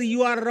Khidr,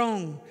 you are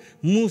wrong.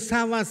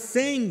 Musa was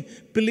saying,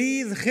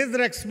 please Khidr,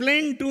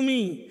 explain to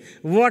me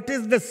what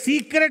is the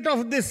secret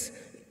of this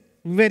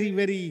very,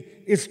 very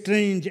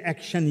strange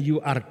action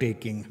you are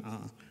taking.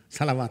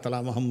 Salawat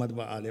ala Muhammad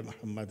wa ali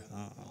Muhammad.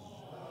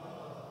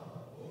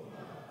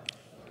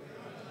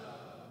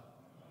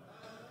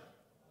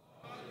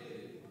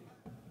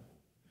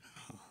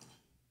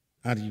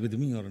 Are you with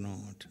me or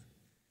not?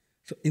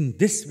 So in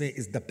this way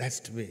is the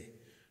best way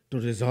to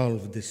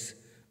resolve this,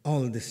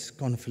 all this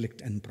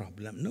conflict and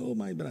problem. No,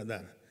 my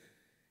brother.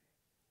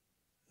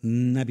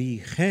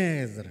 Nabi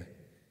Khidr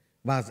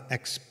was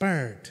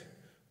expert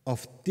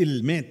of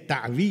tilme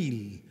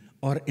ta'wil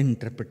or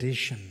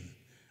interpretation,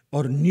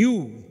 or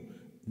knew,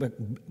 but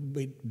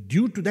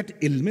due to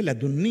that ilme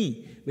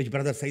ladunni, which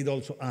Brother Said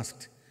also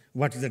asked,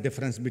 what is the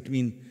difference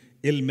between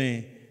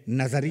ilme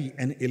nazari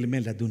and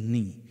ilme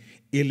ladunni?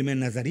 Ilme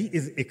nazari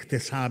is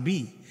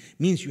iktisabi,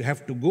 means you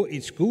have to go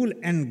to school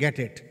and get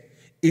it.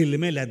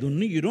 Ilme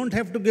ladunni, you don't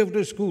have to give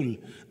to school.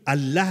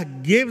 Allah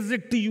gives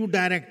it to you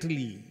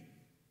directly.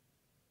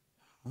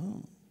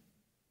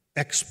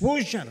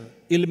 Exposure.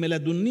 Ilme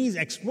ladunni is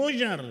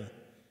exposure.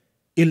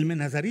 Ilme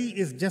nazari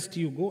is just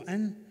you go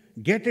and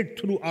get it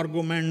through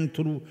argument,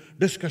 through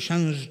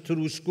discussions,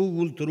 through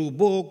school, through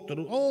book,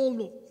 through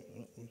all.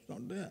 It's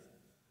not there.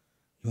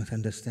 You must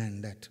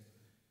understand that.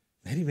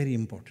 Very, very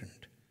important.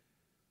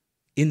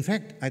 In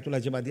fact,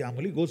 Ayatollah Jawadi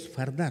Amuli goes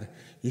further.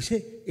 He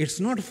says, it's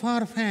not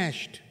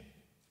far-fetched.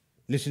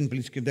 Listen,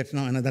 please, that's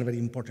now another very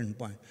important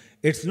point.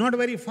 It's not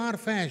very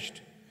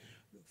far-fetched.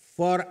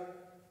 For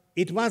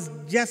it was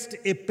just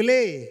a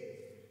play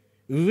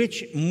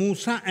which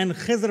Musa and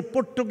Khidr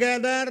put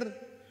together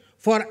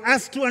for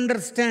us to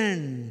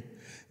understand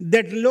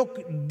that,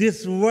 look,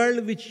 this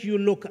world which you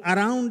look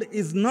around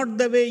is not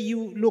the way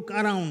you look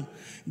around.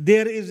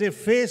 There is a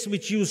face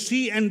which you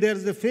see and there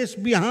is a face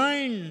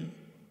behind.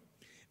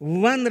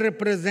 One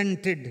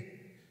represented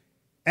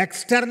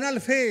external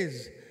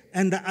face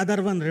and the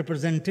other one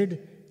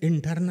represented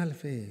internal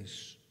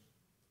face.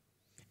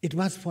 It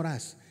was for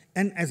us.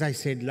 And as I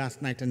said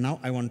last night, and now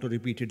I want to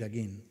repeat it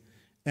again,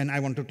 and I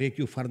want to take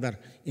you further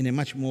in a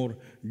much more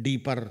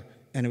deeper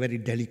and very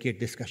delicate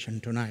discussion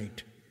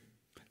tonight.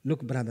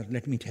 Look, brother,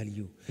 let me tell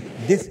you,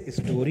 this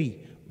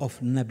story of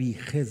Nabi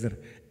Khidr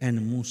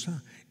and Musa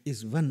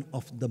is one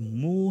of the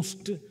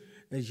most,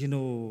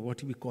 what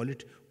do we call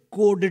it,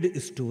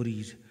 coded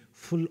stories,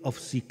 full of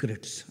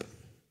secrets.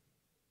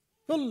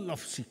 Full of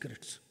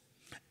secrets.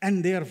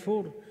 And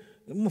therefore,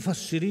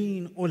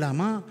 Mufassirin,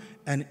 ulama,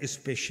 and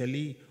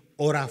especially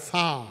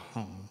Urafa,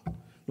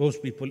 those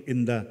people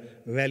in the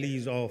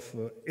valleys of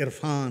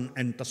Irfan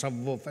and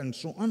Tasawwuf and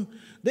so on,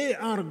 they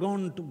are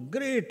gone to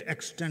great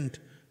extent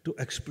to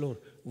explore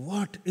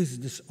what is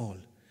this all.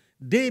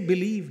 They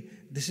believe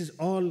this is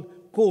all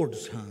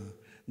codes.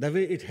 The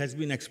way it has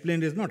been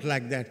explained is not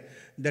like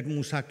that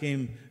Musa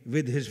came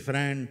with his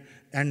friend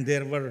and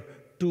there were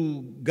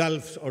two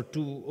gulfs or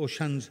two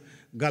oceans,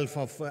 Gulf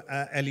of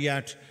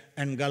Eliat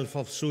and Gulf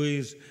of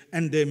Suez,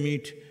 and they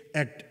meet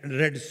at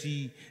Red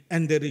Sea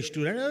and they reach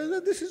to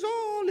Red. This is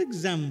all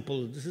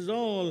examples. This is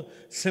all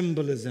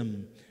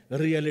symbolism.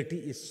 Reality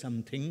is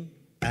something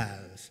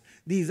else.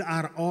 These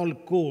are all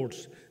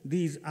codes.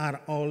 These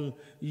are all,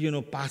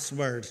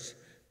 passwords.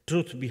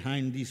 Truth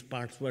behind these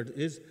passwords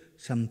is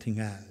something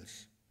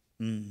else.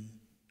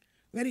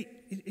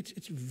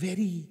 It's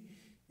very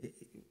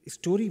a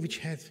story which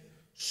has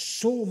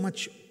so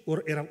much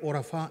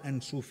Urafa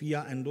and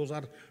Sufia, and those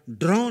are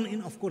drawn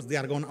in. Of course, they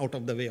are gone out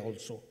of the way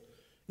also.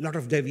 A lot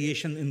of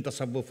deviation in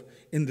Tasawwuf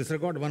in this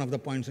regard. One of the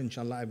points,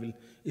 inshallah, I will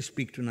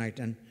speak tonight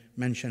and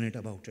mention it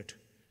about it.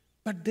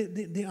 But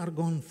they are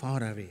gone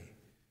far away.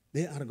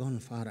 They are gone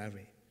far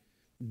away.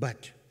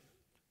 But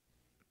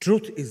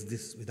truth is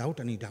this, without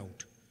any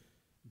doubt.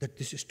 that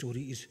this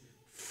story is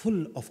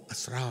full of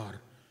asrar,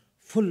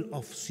 full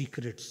of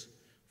secrets,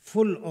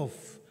 full of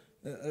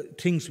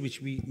things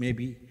which we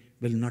maybe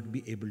will not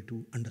be able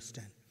to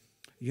understand.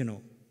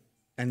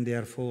 And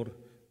therefore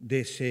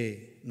they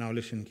say, now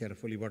listen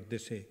carefully what they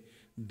say.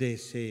 They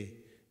say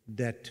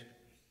that,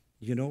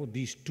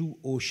 these two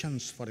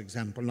oceans, for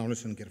example, now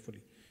listen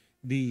carefully.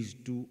 These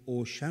two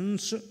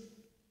oceans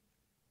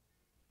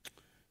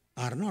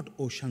are not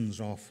oceans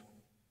of,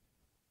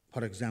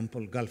 for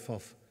example, Gulf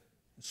of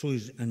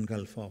Suez and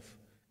Gulf of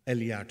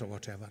Elliot or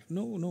whatever.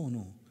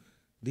 No.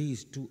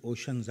 These two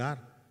oceans are,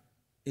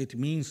 it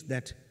means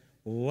that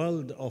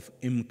world of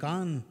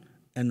Imkan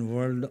and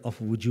world of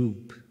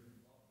Wujub.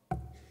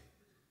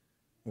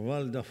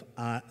 World of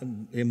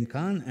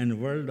Imkan and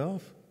world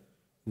of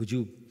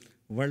Wujub.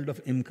 World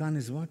of Imkan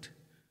is what?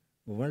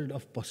 World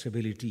of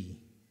possibility.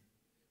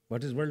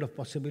 What is world of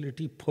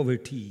possibility?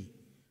 Poverty.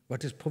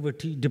 What is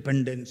poverty?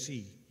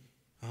 Dependency.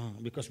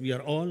 Because we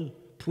are all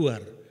poor.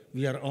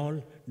 We are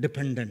all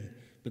dependent.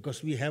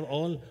 Because we have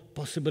all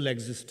possible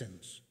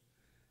existence.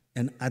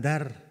 And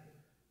other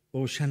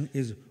ocean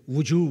is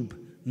Wujub,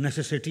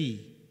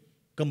 necessity,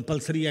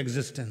 compulsory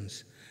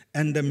existence.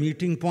 And the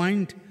meeting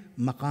point,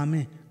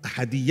 Maqam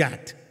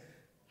Ahadiyat.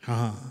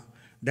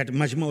 That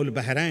Majma'ul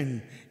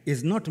Bahrain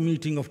is not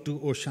meeting of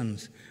two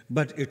oceans,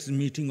 but it's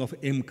meeting of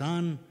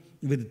Imkan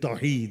with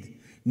Tawheed.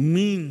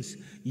 Means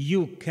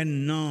you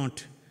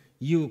cannot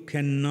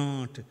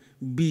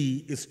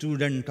be a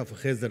student of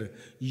Haider.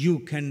 You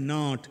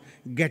cannot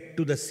get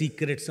to the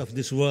secrets of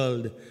this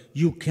world.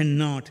 You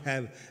cannot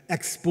have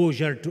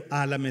exposure to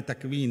Alam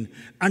Takween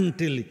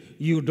until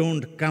you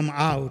don't come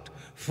out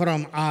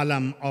from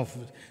Alam of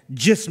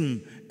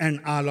Jism and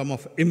Alam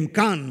of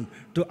Imkan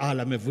to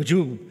Alam of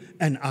Wujub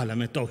and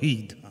Alam of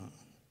Tawheed.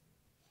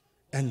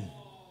 And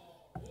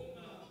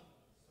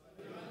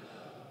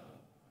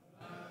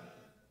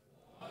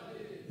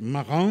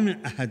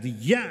Maqam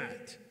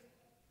Ahadiyat.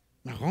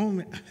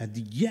 Maqam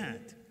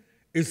Ahadiyat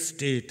is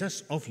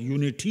status of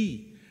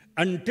unity.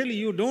 Until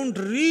you don't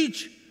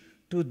reach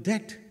to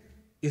that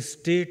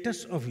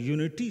status of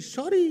unity,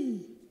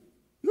 sorry,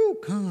 you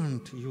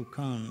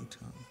can't.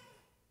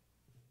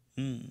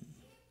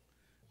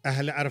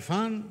 Ahl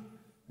Arfan,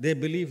 they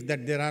believe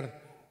that there are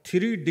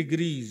 3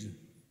 degrees.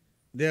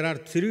 There are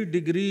 3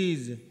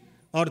 degrees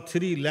or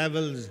 3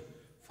 levels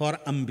for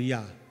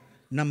Anbiya.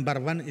 Number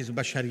 1 is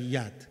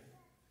Bashariyat.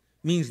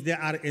 Means they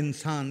are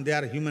insan, they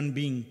are human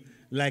being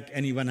like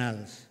anyone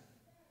else.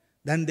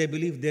 Then they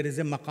believe there is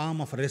a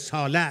maqam of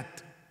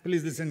risalat.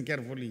 Please listen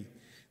carefully.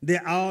 They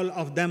all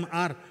of them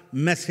are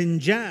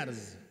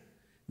messengers.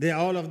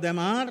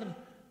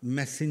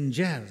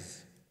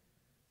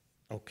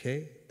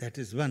 Okay, that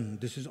is one.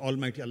 This is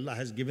Almighty Allah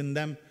has given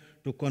them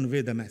to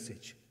convey the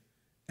message.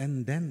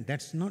 And then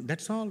that's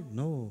all.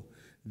 No,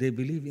 they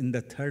believe in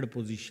the 3rd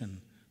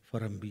position for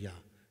Anbiya.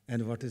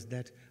 And what is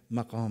that?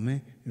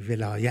 Maqam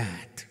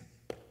Vilayat.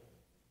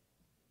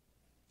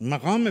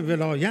 Maqam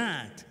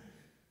Vilayat.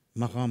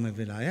 Maqam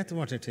Vilayat,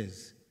 what it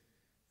is?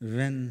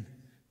 When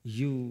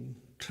you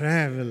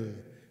travel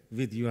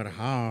with your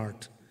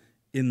heart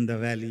in the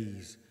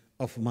valleys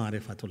of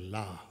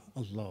Marifatullah.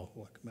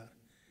 Allahu Akbar.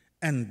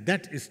 And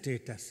that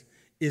status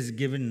is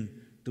given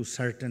to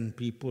certain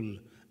people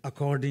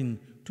according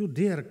to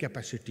their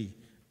capacity,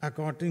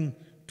 according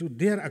to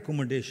their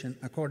accommodation,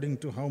 according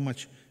to how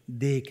much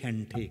they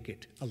can take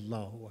it.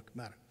 Allahu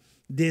Akbar.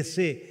 They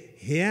say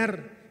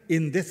here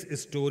in this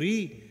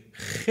story,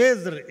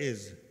 Haider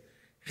is,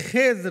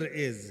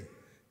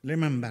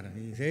 remember,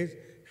 he says,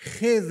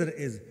 Haider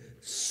is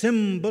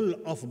symbol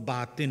of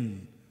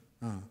batin,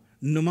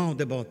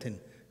 Numaud batin.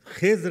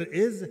 Haider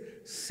is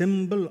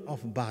symbol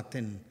of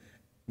batin,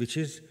 which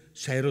is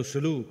Sayru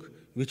Suluk,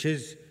 which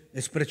is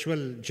a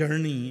spiritual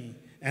journey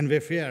and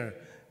wayfare.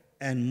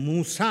 And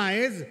Musa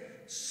is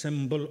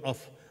symbol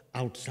of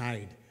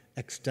outside,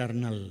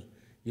 external,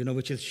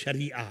 which is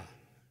Sharia,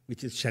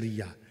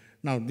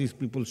 Now these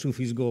people,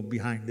 Sufis, go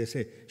behind. They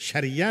say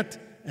Shariat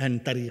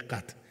and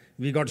Tariqat.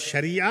 We got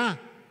Sharia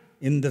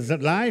in the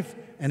life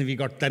and we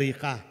got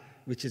Tariqah,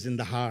 which is in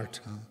the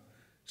heart.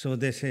 So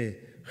they say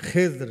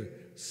Haider,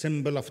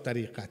 symbol of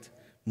Tariqat.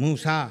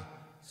 Musa,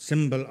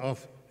 symbol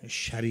of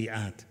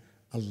Shariat.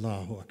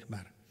 Allahu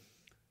Akbar.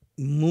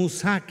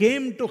 Musa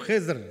came to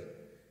Haider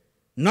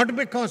not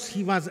because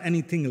he was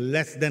anything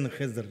less than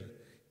Haider.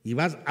 He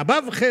was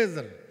above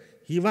Haider.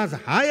 He was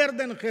higher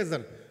than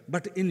Haider,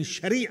 but in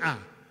Sharia.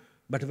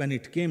 But when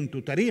it came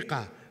to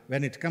Tariqah,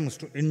 when it comes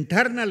to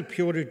internal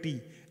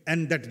purity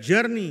and that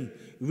journey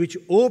which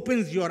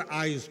opens your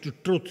eyes to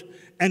truth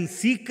and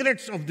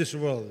secrets of this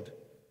world,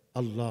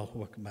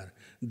 Allahu Akbar,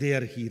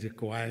 there he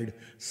required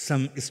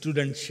some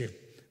studentship.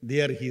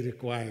 There he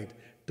required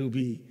to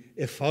be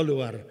a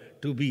follower,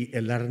 to be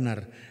a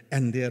learner.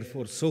 And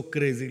therefore so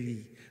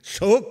crazily,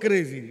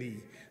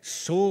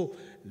 so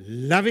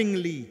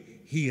lovingly,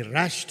 he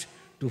rushed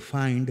to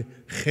find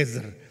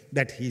Haider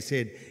that he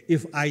said,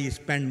 if I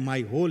spend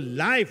my whole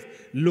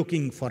life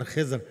looking for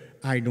Haider,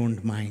 I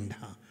don't mind.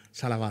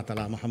 Salawat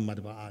ala Muhammad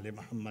wa ali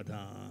Muhammad.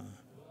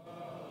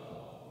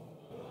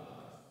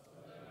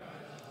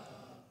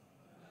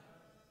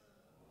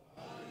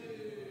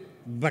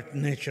 But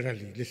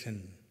naturally,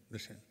 listen.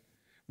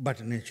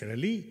 But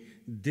naturally,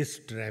 this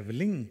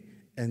traveling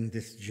and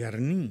this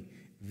journey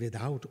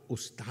without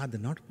Ustad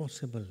not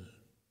possible.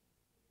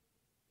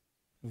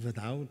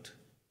 Without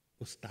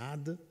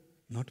Ustad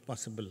not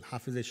possible.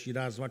 Hafiz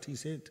Shiraz, what he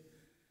said?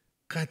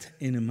 Qat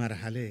in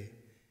marhale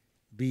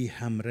bi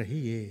ham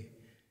rahiye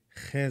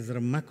khazr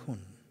makun.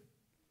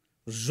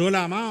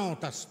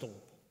 Zulamaut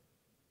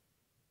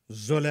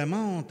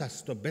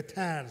asto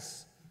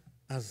betars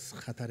az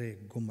khatare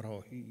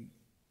gumrahi.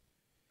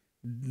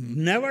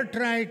 Never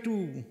try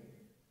to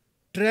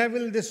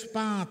travel this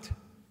path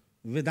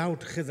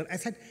without Khizr. I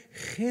said,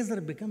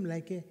 Khizr become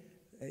like a,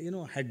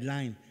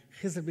 headline.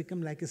 Khizr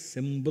become like a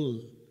symbol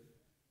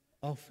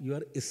of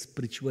your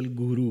spiritual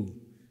guru,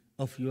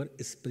 of your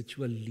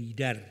spiritual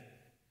leader,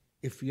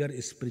 of your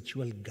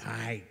spiritual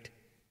guide.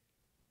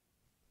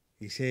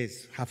 He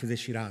says, Hafiz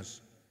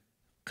Shiraz,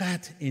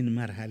 Qat in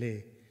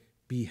marhale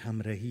bi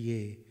ham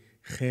rahiye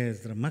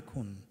Khizr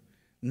makun.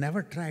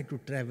 Never try to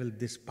travel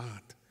this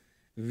path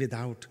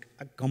without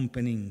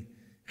accompanying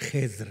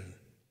Khizr.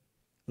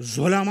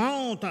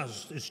 Zulamaut,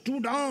 it's too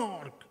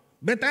dark.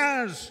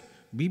 Betas,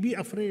 be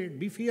afraid,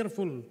 be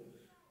fearful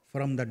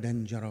from the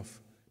danger of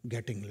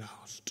getting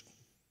lost.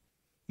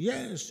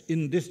 Yes,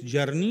 in this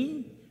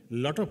journey, a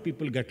lot of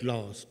people get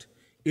lost.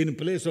 In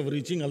place of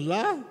reaching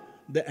Allah,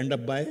 they end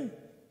up by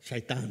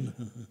shaitan.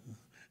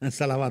 And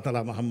salawat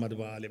ala Muhammad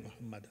wa ali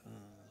Muhammad.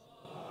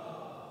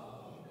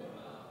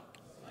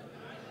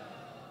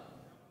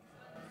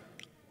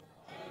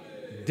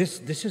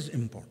 This is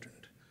important.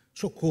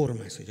 So core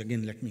message,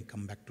 again let me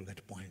come back to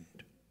that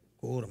point.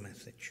 Core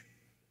message.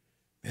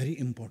 Very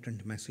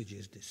important message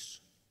is this.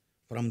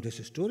 From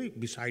this story,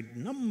 beside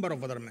number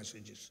of other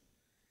messages,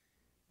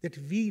 that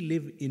we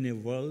live in a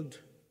world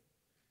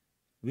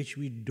which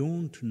we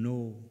don't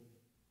know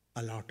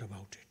a lot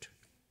about it.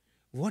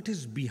 What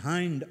is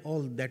behind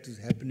all that is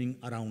happening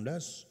around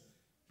us,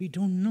 we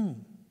don't know.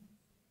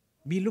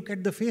 We look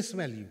at the face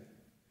value.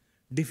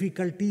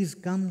 Difficulties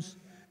comes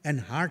and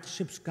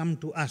hardships come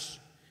to us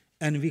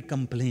and we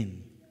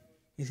complain.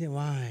 You say,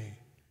 why?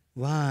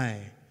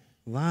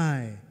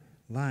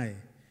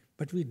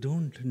 But we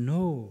don't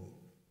know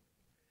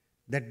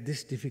that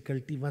this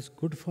difficulty was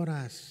good for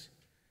us.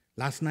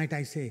 Last night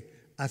I say,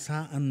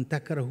 Asa an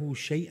takrahu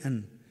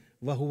shay'an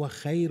wa huwa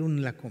khayrun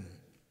lakum.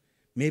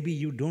 Maybe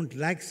you don't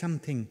like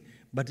something,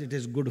 but it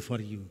is good for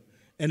you.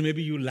 And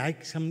maybe you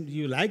like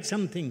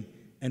something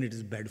and it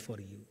is bad for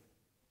you.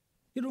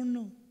 You don't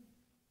know.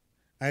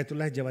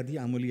 Ayatollah Jawadi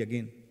Amuli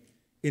again,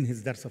 in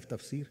his Dars of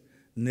Tafseer,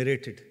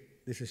 narrated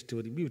this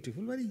story,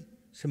 beautiful, very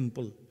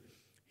simple.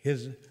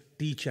 His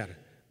teacher,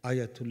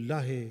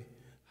 Ayatollah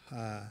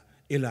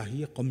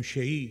Ilahi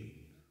Qamshai,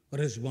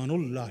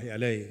 Rizwanullah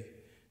alayh,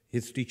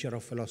 his teacher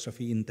of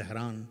philosophy in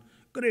Tehran,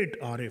 great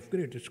arif,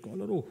 great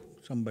scholar,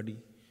 somebody,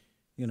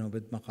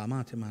 with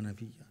maqamat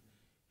manaviyya.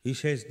 He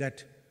says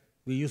that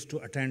we used to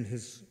attend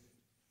his,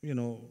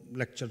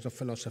 lectures of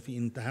philosophy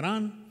in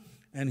Tehran,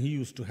 and he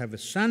used to have a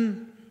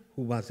son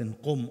who was in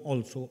Qom,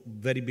 also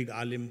very big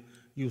alim,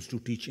 used to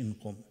teach in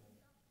Qom.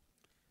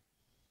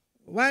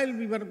 While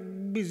we were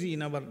busy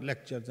in our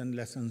lectures and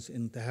lessons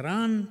in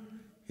Tehran,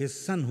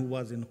 his son who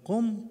was in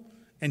Qom,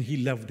 and he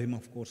loved him,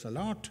 of course, a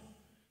lot.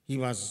 He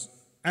was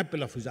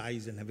apple of his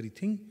eyes and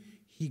everything.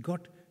 He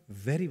got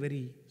very,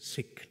 very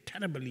sick,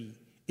 terribly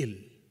ill.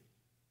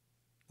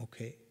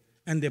 Okay.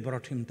 And they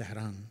brought him to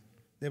Tehran.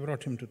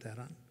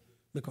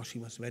 Because he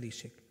was very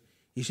sick.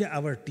 He said,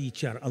 our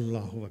teacher,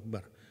 Allahu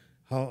Akbar,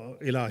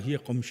 Ilahi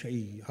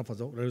Qamshai,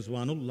 Hafazahu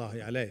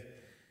Rizwanullahi alayh,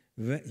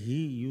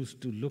 he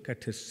used to look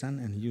at his son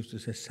and he used to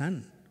say,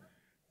 son,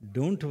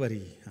 don't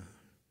worry.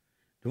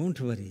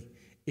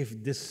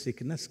 If this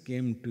sickness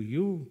came to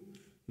you,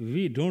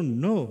 we don't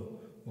know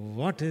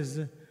what is,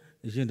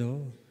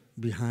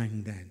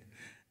 behind that.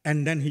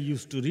 And then he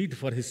used to read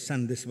for his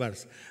son this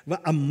verse,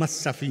 وَأَمَّا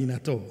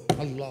السَّفِينَةُ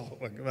Allahu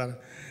Akbar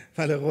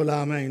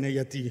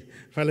فَلَغُلَامَيْنِ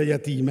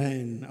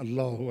فَلَيَتِيمَيْنِ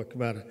Allahu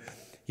Akbar.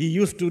 He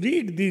used to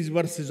read these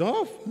verses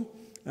of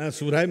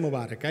Surah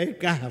Mubarakah,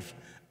 Kahf.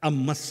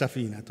 Amma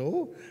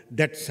Safinato,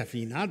 that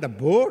Safina, the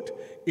boat,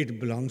 it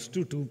belongs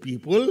to two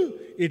people.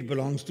 It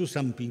belongs to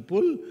some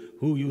people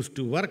who used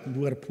to work,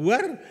 who were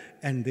poor,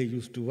 and they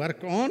used to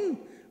work on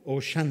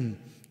ocean.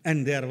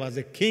 And there was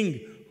a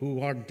king who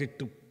wanted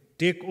to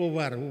take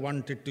over, who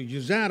wanted to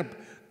usurp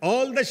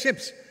all the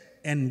ships.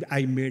 And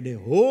I made a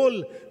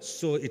hole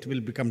so it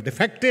will become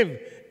defective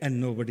and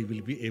nobody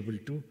will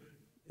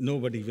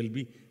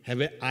have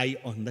an eye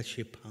on the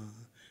ship.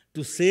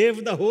 To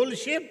save the whole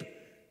ship,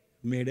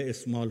 made a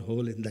small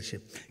hole in the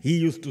ship. He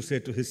used to say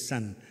to his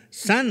son,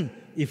 son,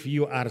 if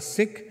you are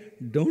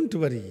sick, don't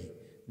worry.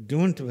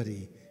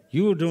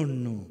 You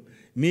don't know.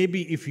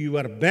 Maybe if you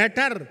are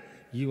better,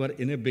 you are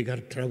in a bigger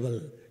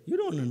trouble. You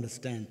don't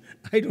understand.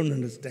 I don't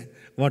understand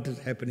what is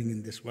happening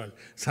in this world.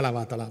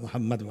 Salawat ala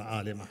Muhammad wa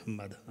ali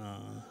Muhammad.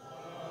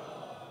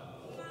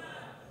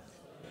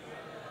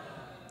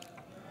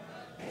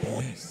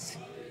 Yes.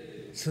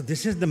 So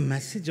this is the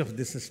message of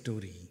this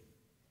story.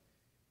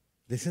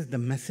 This is the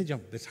message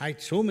of,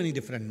 besides so many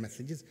different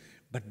messages,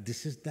 but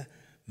this is the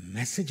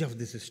message of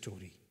this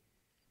story.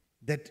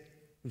 That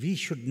we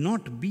should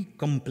not be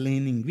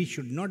complaining, we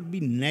should not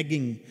be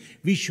nagging,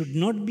 we should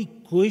not be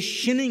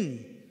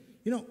questioning.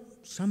 You know,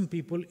 some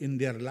people in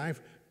their life,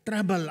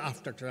 trouble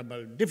after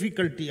trouble,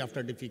 difficulty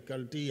after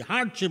difficulty,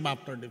 hardship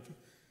after difficulty,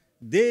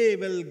 they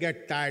will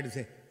get tired and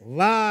say,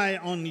 why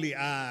only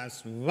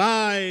us?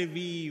 Why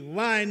we?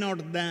 Why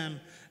not them?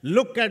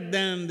 Look at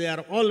them, they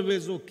are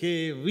always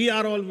okay. We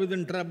are always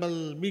in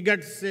trouble. We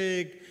get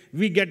sick,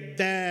 we get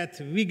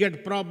death, we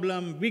get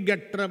problem, we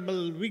get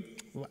trouble.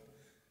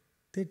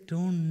 They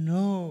don't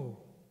know.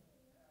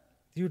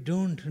 You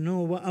don't know.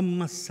 Wa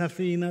amma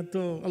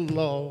safinatu,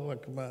 Allahu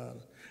Akbar.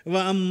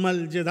 Wa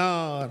ammal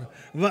jidar,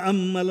 wa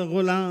ammal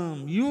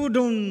ghulam. You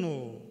don't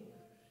know.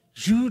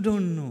 You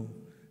don't know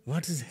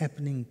what is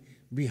happening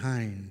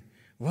behind.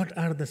 What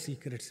are the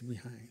secrets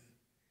behind?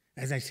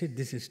 As I said,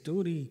 this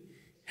story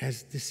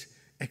has this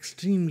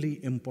extremely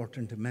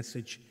important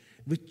message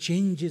which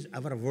changes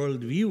our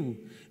worldview,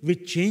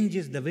 which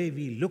changes the way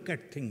we look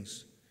at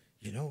things.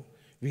 You know,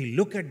 we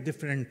look at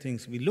different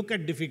things, we look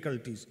at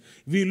difficulties,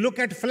 we look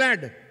at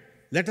flood.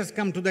 Let us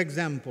come to the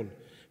example.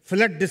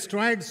 Flood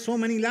destroyed so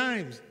many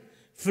lives.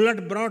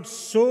 Flood brought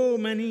so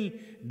many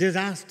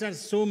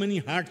disasters, so many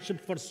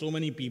hardships for so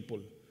many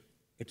people.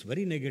 It's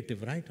very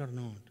negative, right or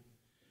not?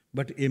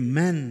 But a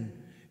man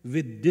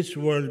with this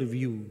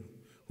worldview,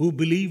 who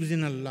believes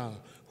in Allah,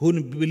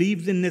 who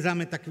believes in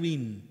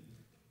Nizam-e-Takween,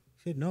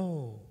 said,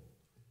 no,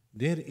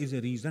 there is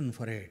a reason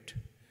for it.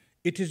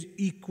 It is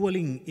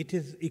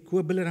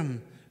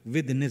equilibrium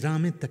with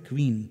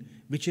Nizam-e-Takween,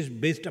 which is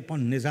based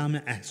upon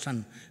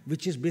Nizam-e-Ahsan,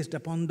 which is based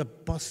upon the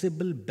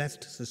possible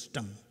best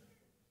system.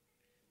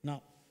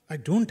 Now, I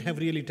don't have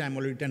really time,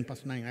 already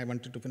 9:10. I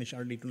wanted to finish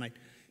early tonight.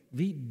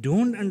 We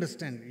don't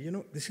understand, you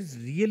know, this is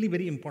really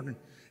very important.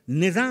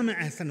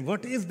 Nizam-e-Ahsan,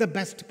 what is the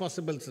best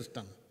possible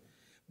system?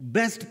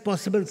 Best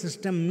possible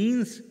system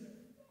means,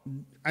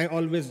 I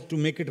always, to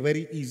make it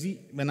very easy,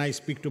 when I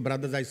speak to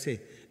brothers, I say,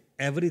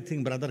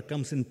 everything, brother,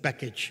 comes in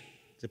package.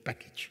 It's a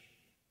package.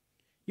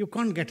 You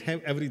can't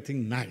have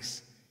everything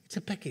nice. It's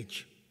a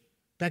package.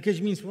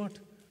 Package means what?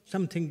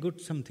 Something good,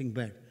 something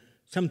bad.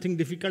 Something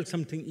difficult,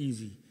 something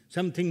easy.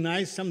 Something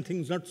nice,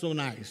 something not so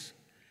nice.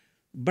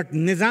 But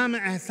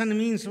Nizam-e-Ahsan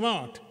means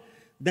what?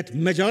 That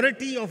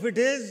majority of it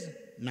is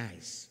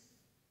nice.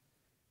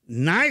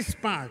 Nice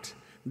part.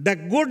 The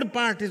good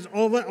part is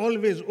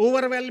always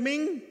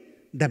overwhelming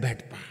the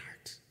bad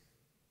part.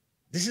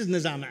 This is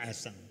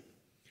Nizam-e-Ahsan.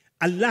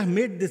 Allah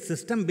made this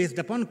system based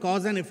upon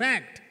cause and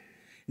effect.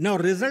 Now,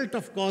 result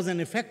of cause and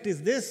effect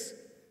is this,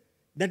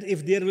 that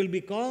if there will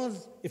be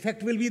cause,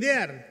 effect will be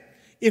there.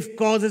 If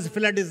cause is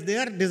flood is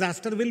there,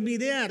 disaster will be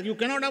there. You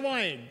cannot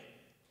avoid.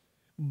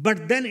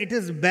 But then it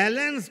is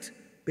balanced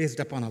based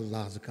upon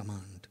Allah's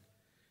command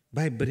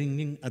by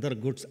bringing other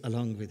goods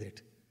along with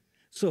it.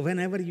 So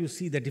whenever you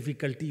see the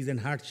difficulties and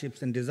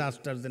hardships and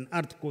disasters and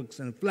earthquakes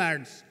and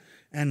floods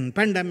and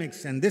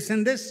pandemics and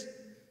this,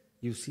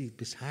 you see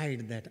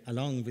beside that,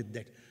 along with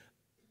that,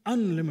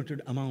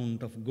 unlimited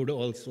amount of good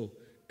also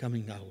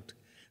coming out.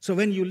 So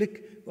when you look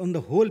on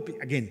the whole,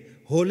 again,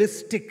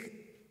 holistic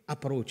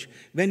approach,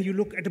 when you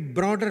look at a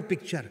broader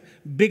picture,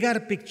 bigger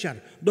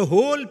picture, the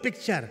whole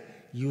picture,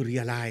 you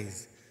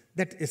realize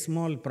that a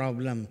small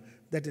problem,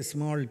 that a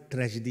small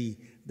tragedy,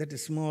 that a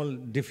small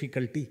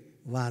difficulty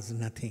was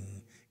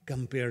nothing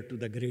compared to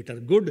the greater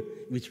good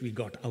which we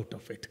got out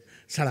of it.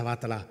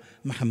 Salawat ala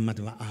Muhammad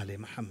wa ali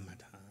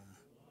Muhammad.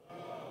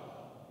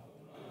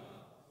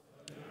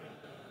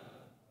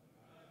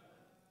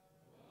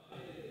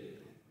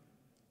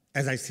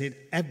 As I said,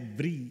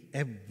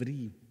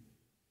 every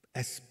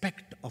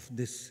aspect of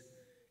this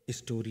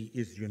story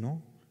is,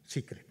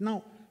 secret.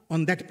 Now,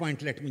 on that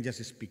point, let me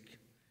just speak.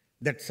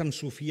 That some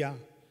Sufia,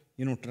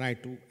 try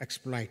to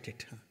exploit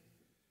it.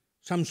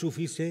 Some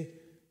Sufis say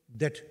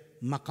that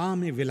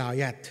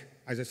maqam-e-vilayat,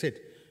 as I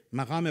said,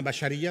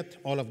 maqam-e-bashariyat,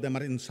 all of them are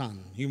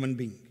insan, human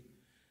being.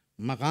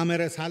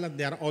 Maqam-e-risalat,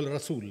 they are all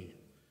Rasul,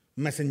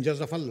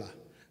 messengers of Allah,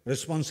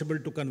 responsible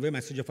to convey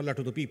message of Allah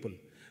to the people.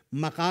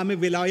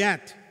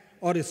 Maqam-e-vilayat,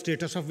 or a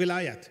status of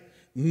vilayat,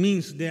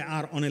 means they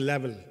are on a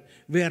level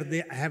where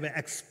they have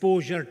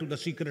exposure to the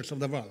secrets of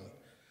the world,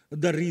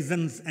 the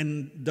reasons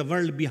and the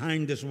world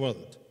behind this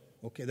world.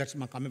 Okay, that's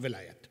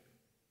maqam-e-vilayat.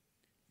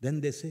 Then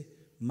they say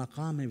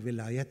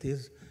maqam-e-vilayat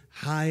is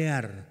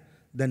higher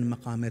than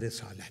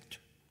maqam-e-risalat.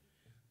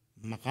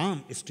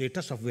 Maqam,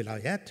 status of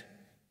vilayat,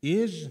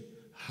 is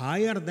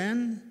higher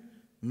than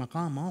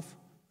maqam of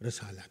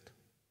risalat.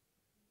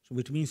 So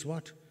which means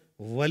what?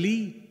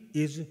 Wali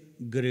is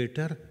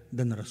greater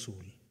than Rasul.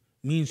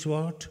 Means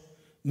what?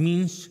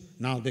 Means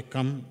now they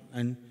come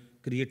and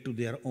create to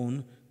their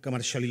own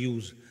commercial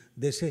use.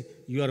 They say,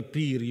 your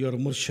peer, your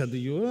murshad,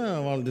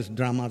 all these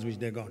dramas which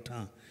they got.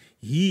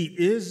 He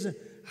is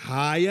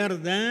higher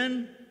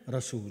than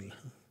Rasul.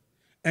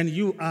 And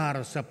you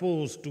are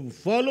supposed to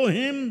follow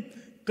him,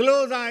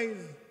 close eyes,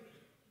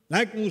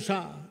 like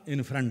Musa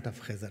in front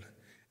of Haider.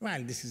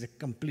 Well, this is a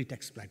complete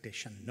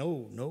exploitation.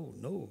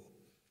 No.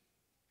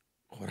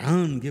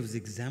 Quran gives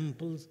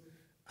examples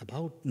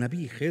about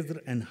Nabi Khidr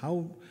and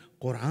how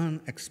Quran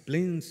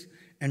explains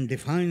and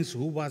defines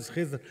who was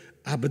Khidr.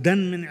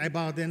 Abdan min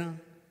ibadina,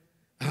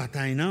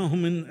 atainahu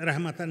min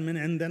rahmatan min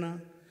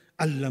indana,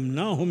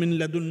 allamnahu min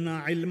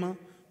ladunna ilma.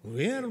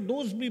 Where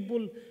those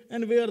people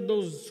and where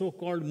those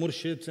so-called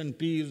murshids and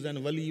peers and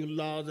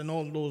waliullahs and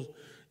all those,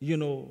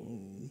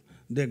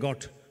 they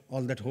got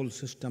all that whole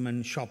system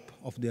and shop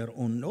of their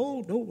own.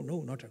 No,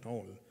 not at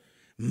all.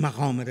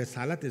 Maqam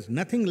Risalat is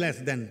nothing less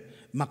than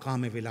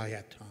Maqam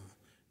Vilayat.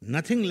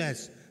 Nothing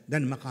less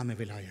than Maqam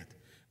Vilayat.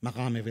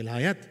 Maqam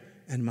Vilayat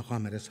and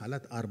Maqam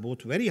Risalat are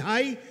both very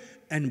high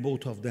and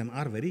both of them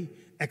are very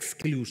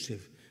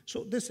exclusive.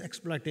 So this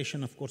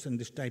exploitation, of course, and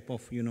this type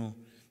of,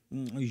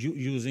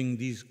 using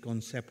these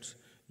concepts,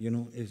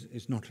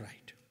 is not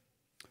right.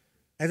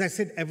 As I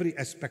said, every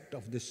aspect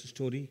of this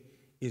story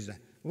is that.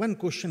 One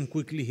question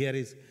quickly here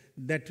is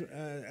that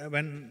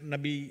when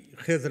Nabi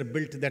Khidr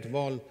built that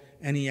wall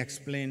and he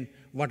explained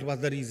what was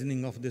the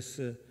reasoning of this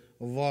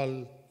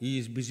wall, he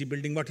is busy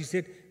building what he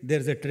said,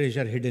 there's a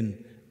treasure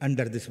hidden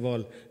under this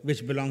wall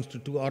which belongs to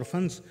two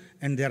orphans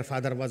and their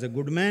father was a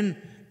good man,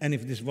 and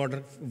if this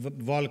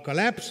wall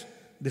collapses,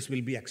 this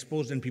will be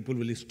exposed and people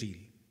will steal.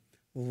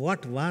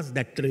 What was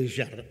that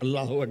treasure?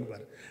 Allahu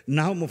Akbar.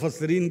 Now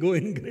Mufassirin go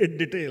in great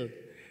detail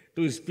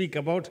to speak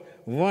about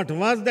what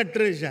was that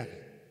treasure.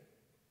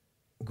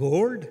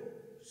 Gold,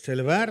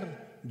 silver,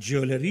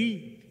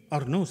 jewelry,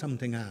 or no,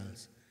 something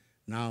else.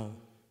 Now,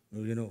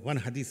 one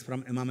hadith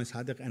from Imam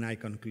Sadiq, and I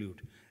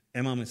conclude.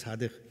 Imam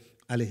Sadiq,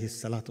 alayhi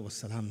salatu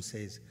wassalam,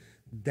 says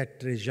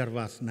that treasure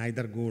was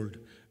neither gold,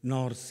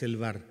 nor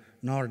silver,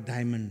 nor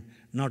diamond,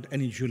 not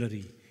any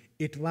jewelry.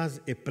 It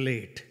was a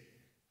plate.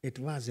 It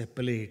was a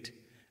plate.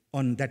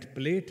 On that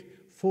plate,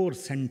 4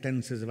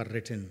 sentences were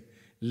written.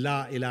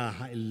 La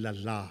ilaha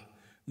illallah,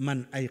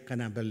 man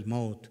ayqana bil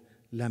maut,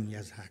 lam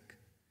yazhak.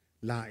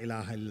 La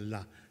ilaha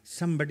illallah.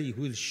 Somebody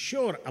who is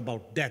sure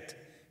about death,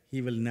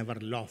 he will never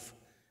laugh.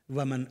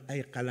 وَمَنْ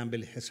أَيْقَلَ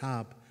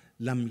بِالْحِسَابِ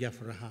لَمْ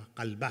يَفْرَحَ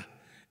قَلْبَهُ.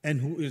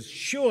 And who is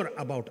sure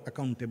about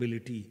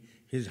accountability,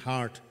 his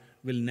heart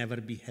will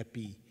never be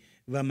happy.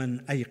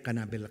 وَمَنْ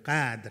أَيْقَنَ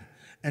بِالْقَادْرِ.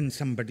 And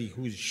somebody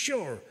who is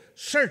sure,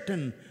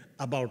 certain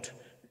about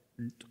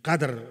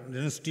qadr, the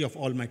dynasty of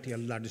Almighty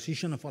Allah,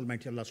 decision of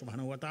Almighty Allah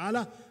subhanahu wa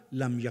ta'ala,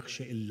 لَمْ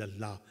يَخْشَ إِلَّا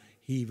اللَّهِ.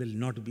 He will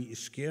not be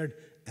scared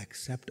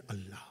except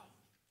Allah.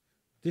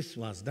 This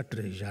was the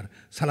treasure.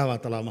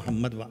 Salawat ala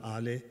Muhammad wa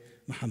ale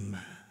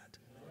Muhammad.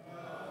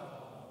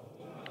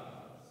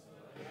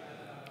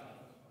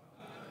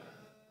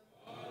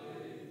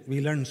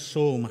 We learn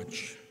so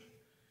much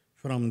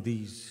from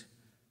these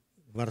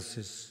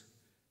verses.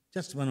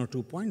 Just 1 or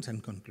 2 points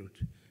and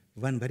conclude.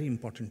 One very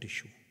important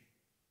issue.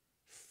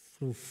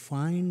 To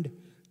find,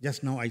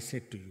 just now I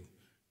said to you,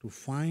 to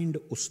find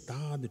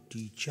ustad,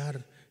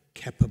 teacher,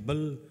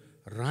 capable,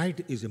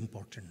 right is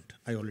important.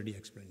 I already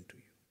explained to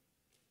you.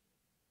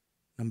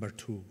 Number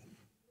 2,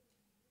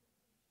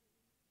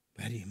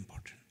 very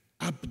important.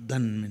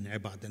 Abdan min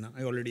ibadina.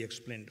 I already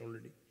explained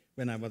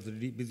when I was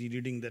busy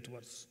reading that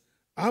verse.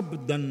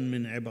 Abdan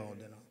min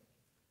ibadina.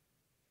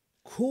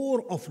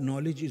 Core of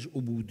knowledge is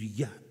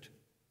ubudiyat.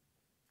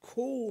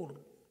 Core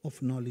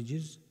of knowledge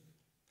is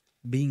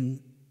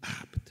being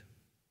abd.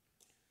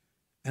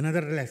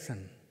 Another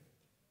lesson.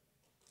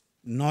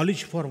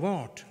 Knowledge for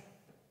what?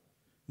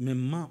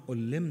 Mimma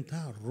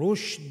ulimta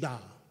rushda.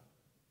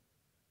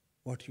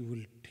 What you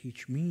will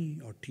teach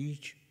me or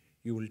teach,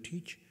 you will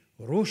teach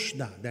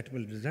rushda, that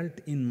will result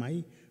in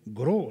my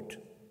growth.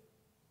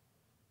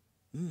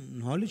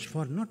 Knowledge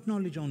for not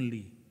knowledge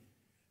only.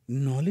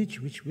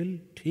 Knowledge which will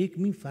take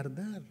me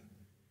further,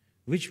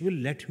 which will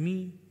let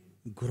me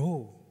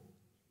grow.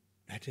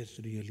 That is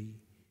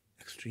really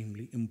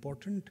extremely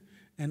important.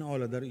 And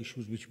all other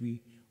issues which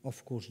we,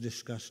 of course,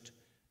 discussed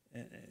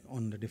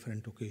on the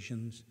different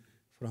occasions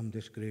from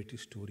this great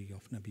story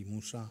of Nabi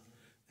Musa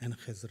and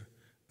Khidr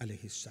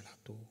alayhi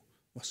salatu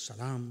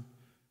wassalam.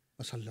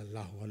 Wa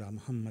sallallahu ala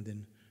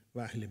Muhammadin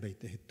wa ahli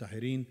baytihi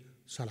at-tahirin.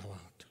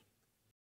 Salawat.